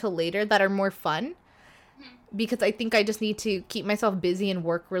off until later that are more fun. Because I think I just need to keep myself busy and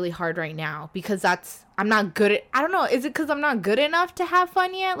work really hard right now. Because I'm not good at, I don't know. Is it because I'm not good enough to have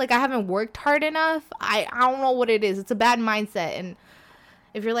fun yet? Like, I haven't worked hard enough. I don't know what it is. It's a bad mindset. And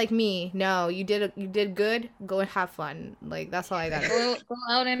if you're like me, no, you did good. Go and have fun. Like, that's all I got. Go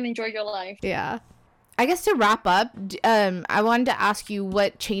out and enjoy your life. Yeah. I guess to wrap up, I wanted to ask you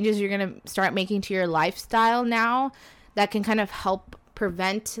what changes you're going to start making to your lifestyle now that can kind of help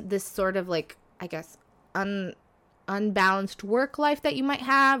prevent this sort of, like, I guess, unbalanced work life that you might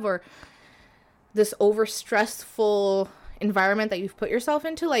have, or this over stressful environment that you've put yourself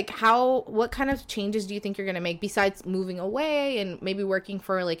into. Like, what kind of changes do you think you're going to make besides moving away and maybe working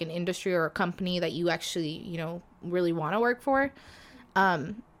for, like, an industry or a company that you actually, you know, really want to work for?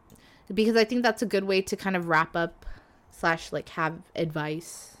 Because I think that's a good way to kind of wrap up / like have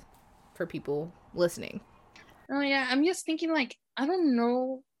advice for people listening. Oh yeah, I'm just thinking, like, I don't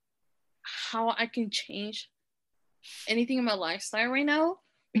know how I can change anything in my lifestyle right now,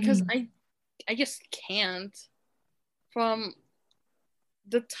 because I just can't. From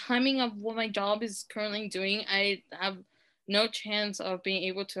the timing of what my job is currently doing, I have no chance of being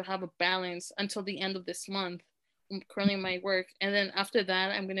able to have a balance until the end of this month. I'm currently in my work, and then after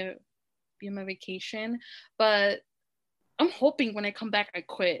that I'm gonna be on my vacation. But I'm hoping when I come back I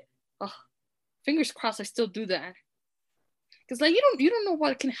quit. Oh, fingers crossed I still do that, because, like, you don't know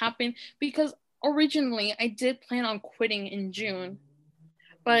what can happen. Because originally I did plan on quitting in June,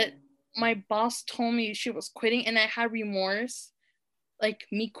 but my boss told me she was quitting, and I had remorse, like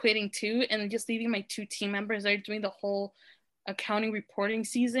me quitting too, and just leaving my 2 team members there doing the whole accounting reporting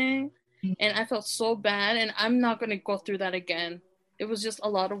season. And I felt so bad, and I'm not going to go through that again. It was just a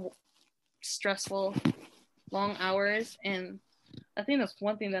lot of stressful, long hours, and I think that's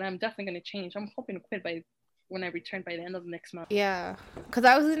one thing that I'm definitely going to change. I'm hoping to quit when I return by the end of next month. Yeah, because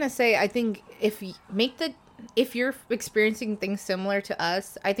I was going to say, I think if you're experiencing things similar to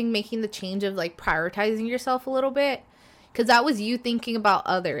us, I think making the change of, like, prioritizing yourself a little bit, because that was you thinking about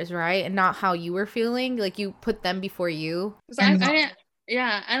others, right? And not how you were feeling. Like, you put them before you. I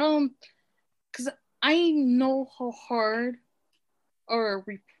don't, because I know how hard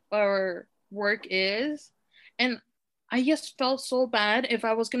our work is, and I just felt so bad if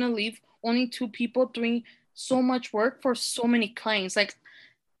I was going to leave only 2 people doing so much work for so many clients. Like,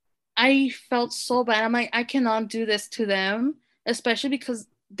 I felt so bad. I'm like, I cannot do this to them, especially because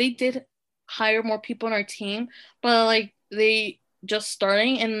they did hire more people on our team, but, like, they just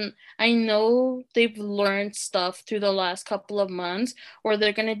starting, and I know they've learned stuff through the last couple of months where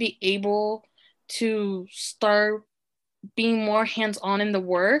they're going to be able to start being more hands-on in the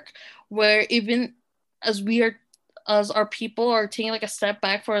work, where even as our people are taking, like, a step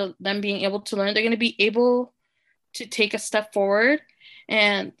back for them being able to learn, they're going to be able to take a step forward.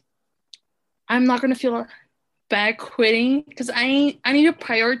 And I'm not going to feel bad quitting, because I need to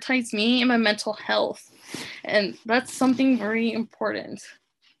prioritize me and my mental health. And that's something very important.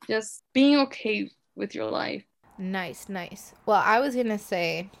 Just being okay with your life. Nice. Well, I was going to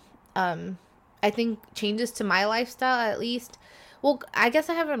say, I think changes to my lifestyle, at least. Well, I guess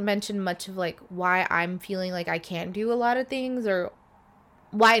I haven't mentioned much of, like, why I'm feeling like I can't do a lot of things, or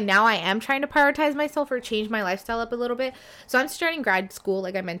why now I am trying to prioritize myself or change my lifestyle up a little bit. So I'm starting grad school,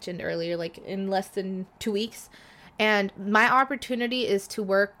 like I mentioned earlier, like in less than 2 weeks. And my opportunity is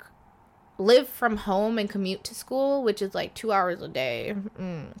to live from home and commute to school, which is like 2 hours a day,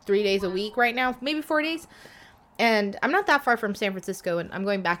 3 days a week right now, maybe 4 days. And I'm not that far from San Francisco, and I'm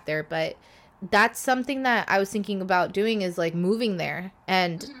going back there, but that's something that I was thinking about doing, is like moving there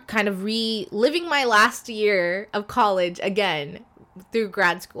and kind of reliving my last year of college again through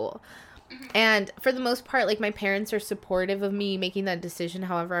grad school. And for the most part, like, my parents are supportive of me making that decision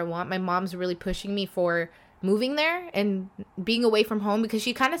however I want. My mom's really pushing me for moving there and being away from home, because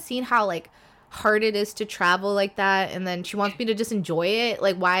she kind of seen how, like, hard it is to travel like that, and then she wants me to just enjoy it.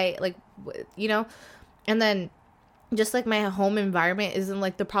 Like, why, like, you know? And then just, like, my home environment isn't,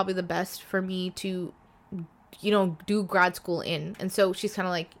 like, probably the best for me to, you know, do grad school in. And so she's kind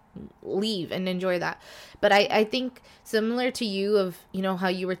of like, leave and enjoy that. But I think similar to you of, you know, how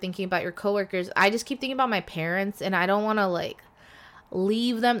you were thinking about your coworkers, I just keep thinking about my parents, and I don't want to like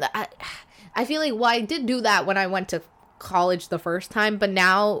leave them. I feel like, well, I did do that when I went to college the first time, but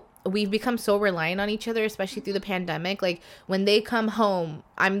now we've become so reliant on each other, especially through the pandemic. Like when they come home,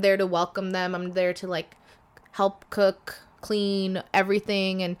 I'm there to welcome them. I'm there to like help cook, clean,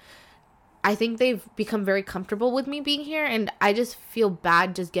 everything. And I think they've become very comfortable with me being here, and I just feel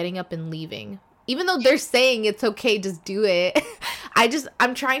bad just getting up and leaving. Even though they're saying it's okay, just do it.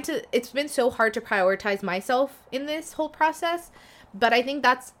 I'm trying to, it's been so hard to prioritize myself in this whole process. But I think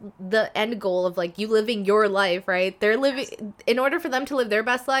that's the end goal of like you living your life, right? They're living, in order for them to live their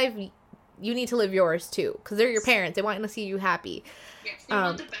best life, you need to live yours too, because they're your parents. They want to see you happy. Yes, they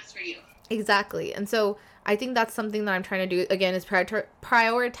want the best for you. Exactly. And so I think that's something that I'm trying to do, again, is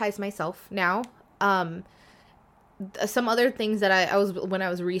prioritize myself now. Some other things that I was, when I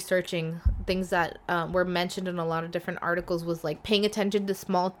was researching things that were mentioned in a lot of different articles, was like paying attention to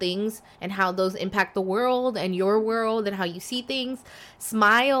small things and how those impact the world and your world and how you see things.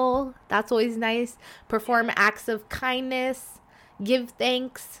 Smile, that's always nice. Perform acts of kindness, give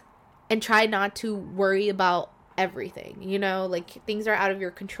thanks, and try not to worry about everything. You know, like things are out of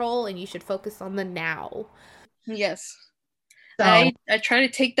your control and you should focus on the now. Yes. So, I try to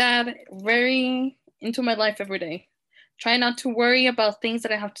take that very into my life every day. Try not to worry about things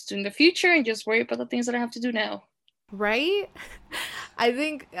that I have to do in the future and just worry about the things that I have to do now. Right? I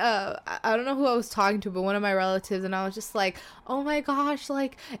think, I don't know who I was talking to, but one of my relatives, and I was just like, oh my gosh,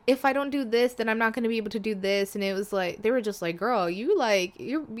 like, if I don't do this, then I'm not going to be able to do this. And it was like, they were just like, girl,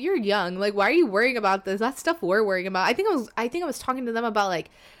 you're young. Like, why are you worrying about this? That's stuff we're worrying about. I think I was talking to them about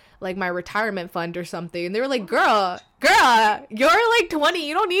like my retirement fund or something. And they were like, girl, you're like 20.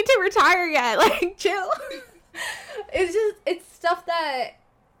 You don't need to retire yet. Like, chill. It's stuff that,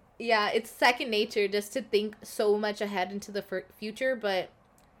 yeah, it's second nature just to think so much ahead into the future. But,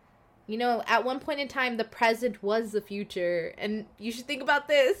 you know, at one point in time, the present was the future. And you should think about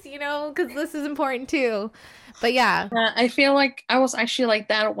this, you know, because this is important too. But yeah. I feel like I was actually like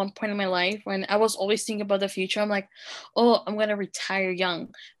that at one point in my life when I was always thinking about the future. I'm like, oh, I'm going to retire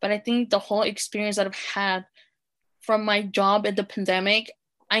young. But I think the whole experience that I've had from my job at the pandemic,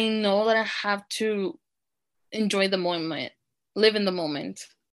 I know that I have to enjoy the moment, live in the moment.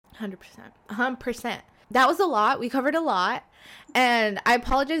 100%. That was a lot. We covered a lot. And I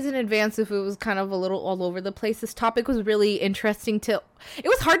apologize in advance if it was kind of a little all over the place. This topic was really interesting it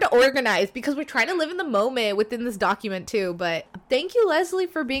was hard to organize because we're trying to live in the moment within this document too. But thank you, Leslie,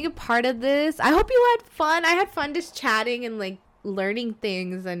 for being a part of this. I hope you had fun. I had fun just chatting and like learning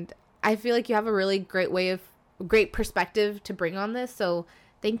things. And I feel like you have a really great perspective to bring on this. So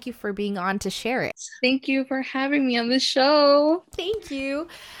thank you for being on to share it. Thank you for having me on the show. Thank you.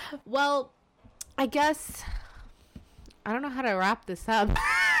 Well, I guess I don't know how to wrap this up.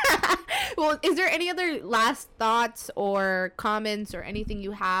 Well, is there any other last thoughts or comments or anything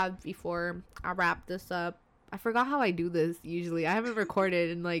you have before I wrap this up? I forgot how I do this usually. I haven't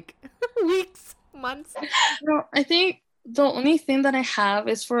recorded in like weeks, months. No, I think the only thing that I have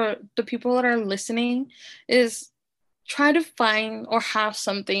is for the people that are listening is try to find or have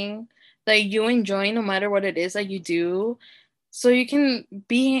something that you enjoy no matter what it is that you do, so you can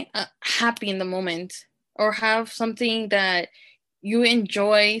be happy in the moment, or have something that you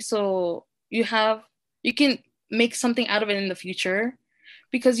enjoy so you can make something out of it in the future.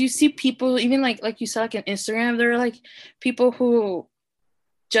 Because you see people, even like you said, like on Instagram, there are like people who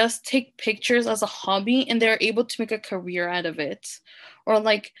just take pictures as a hobby and they're able to make a career out of it. Or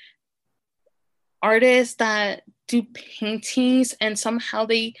like artists that do paintings and somehow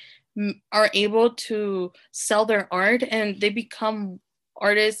they are able to sell their art and they become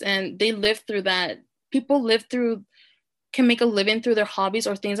artists and they live through that. People can make a living through their hobbies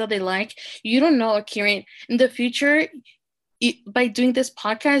or things that they like. You don't know, Kieran, in the future, by doing this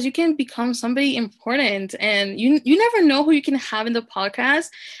podcast, you can become somebody important, and you never know who you can have in the podcast.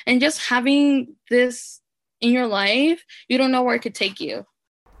 And just having this in your life, you don't know where it could take you.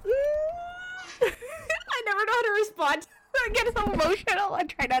 I never know how to respond. I get so emotional. I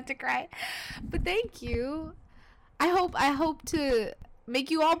try not to cry. But thank you. I hope to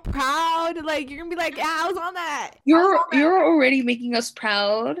make you all proud. Like, you're gonna be like, yeah, I was on that. You're already making us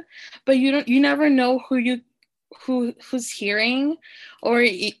proud, but you never know who's hearing or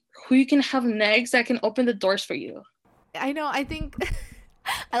who you can have next that can open the doors for you. I know. I think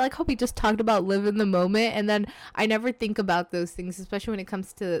I like how we just talked about live in the moment, and then I never think about those things, especially when it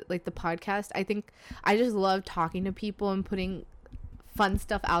comes to like the podcast. I think I just love talking to people and putting fun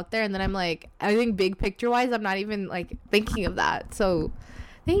stuff out there, and then I'm like, I think big picture wise, I'm not even like thinking of that. So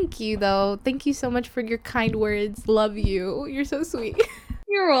Thank you, though. Thank you so much for your kind words. Love you. You're so sweet.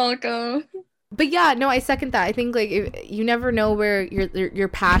 You're welcome. But yeah, no, I second that. I think like if, you never know where your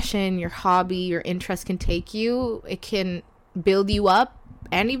passion, your hobby, your interest can take you. It can build you up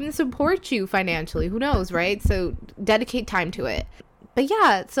and even support you financially. Who knows, right? So dedicate time to it. But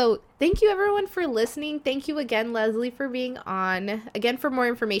yeah, so thank you everyone for listening. Thank you again, Leslie, for being on. Again, for more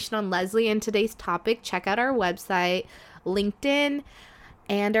information on Leslie and today's topic, check out our website, LinkedIn,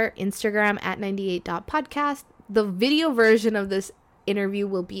 and our Instagram at 98.podcast. The video version of this interview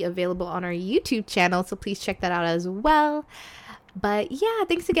will be available on our YouTube channel, so please check that out as well. But yeah,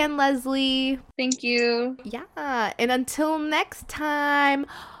 thanks again, Leslie. Thank you. Yeah, and until next time,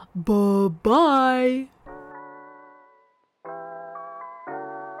 bye-bye.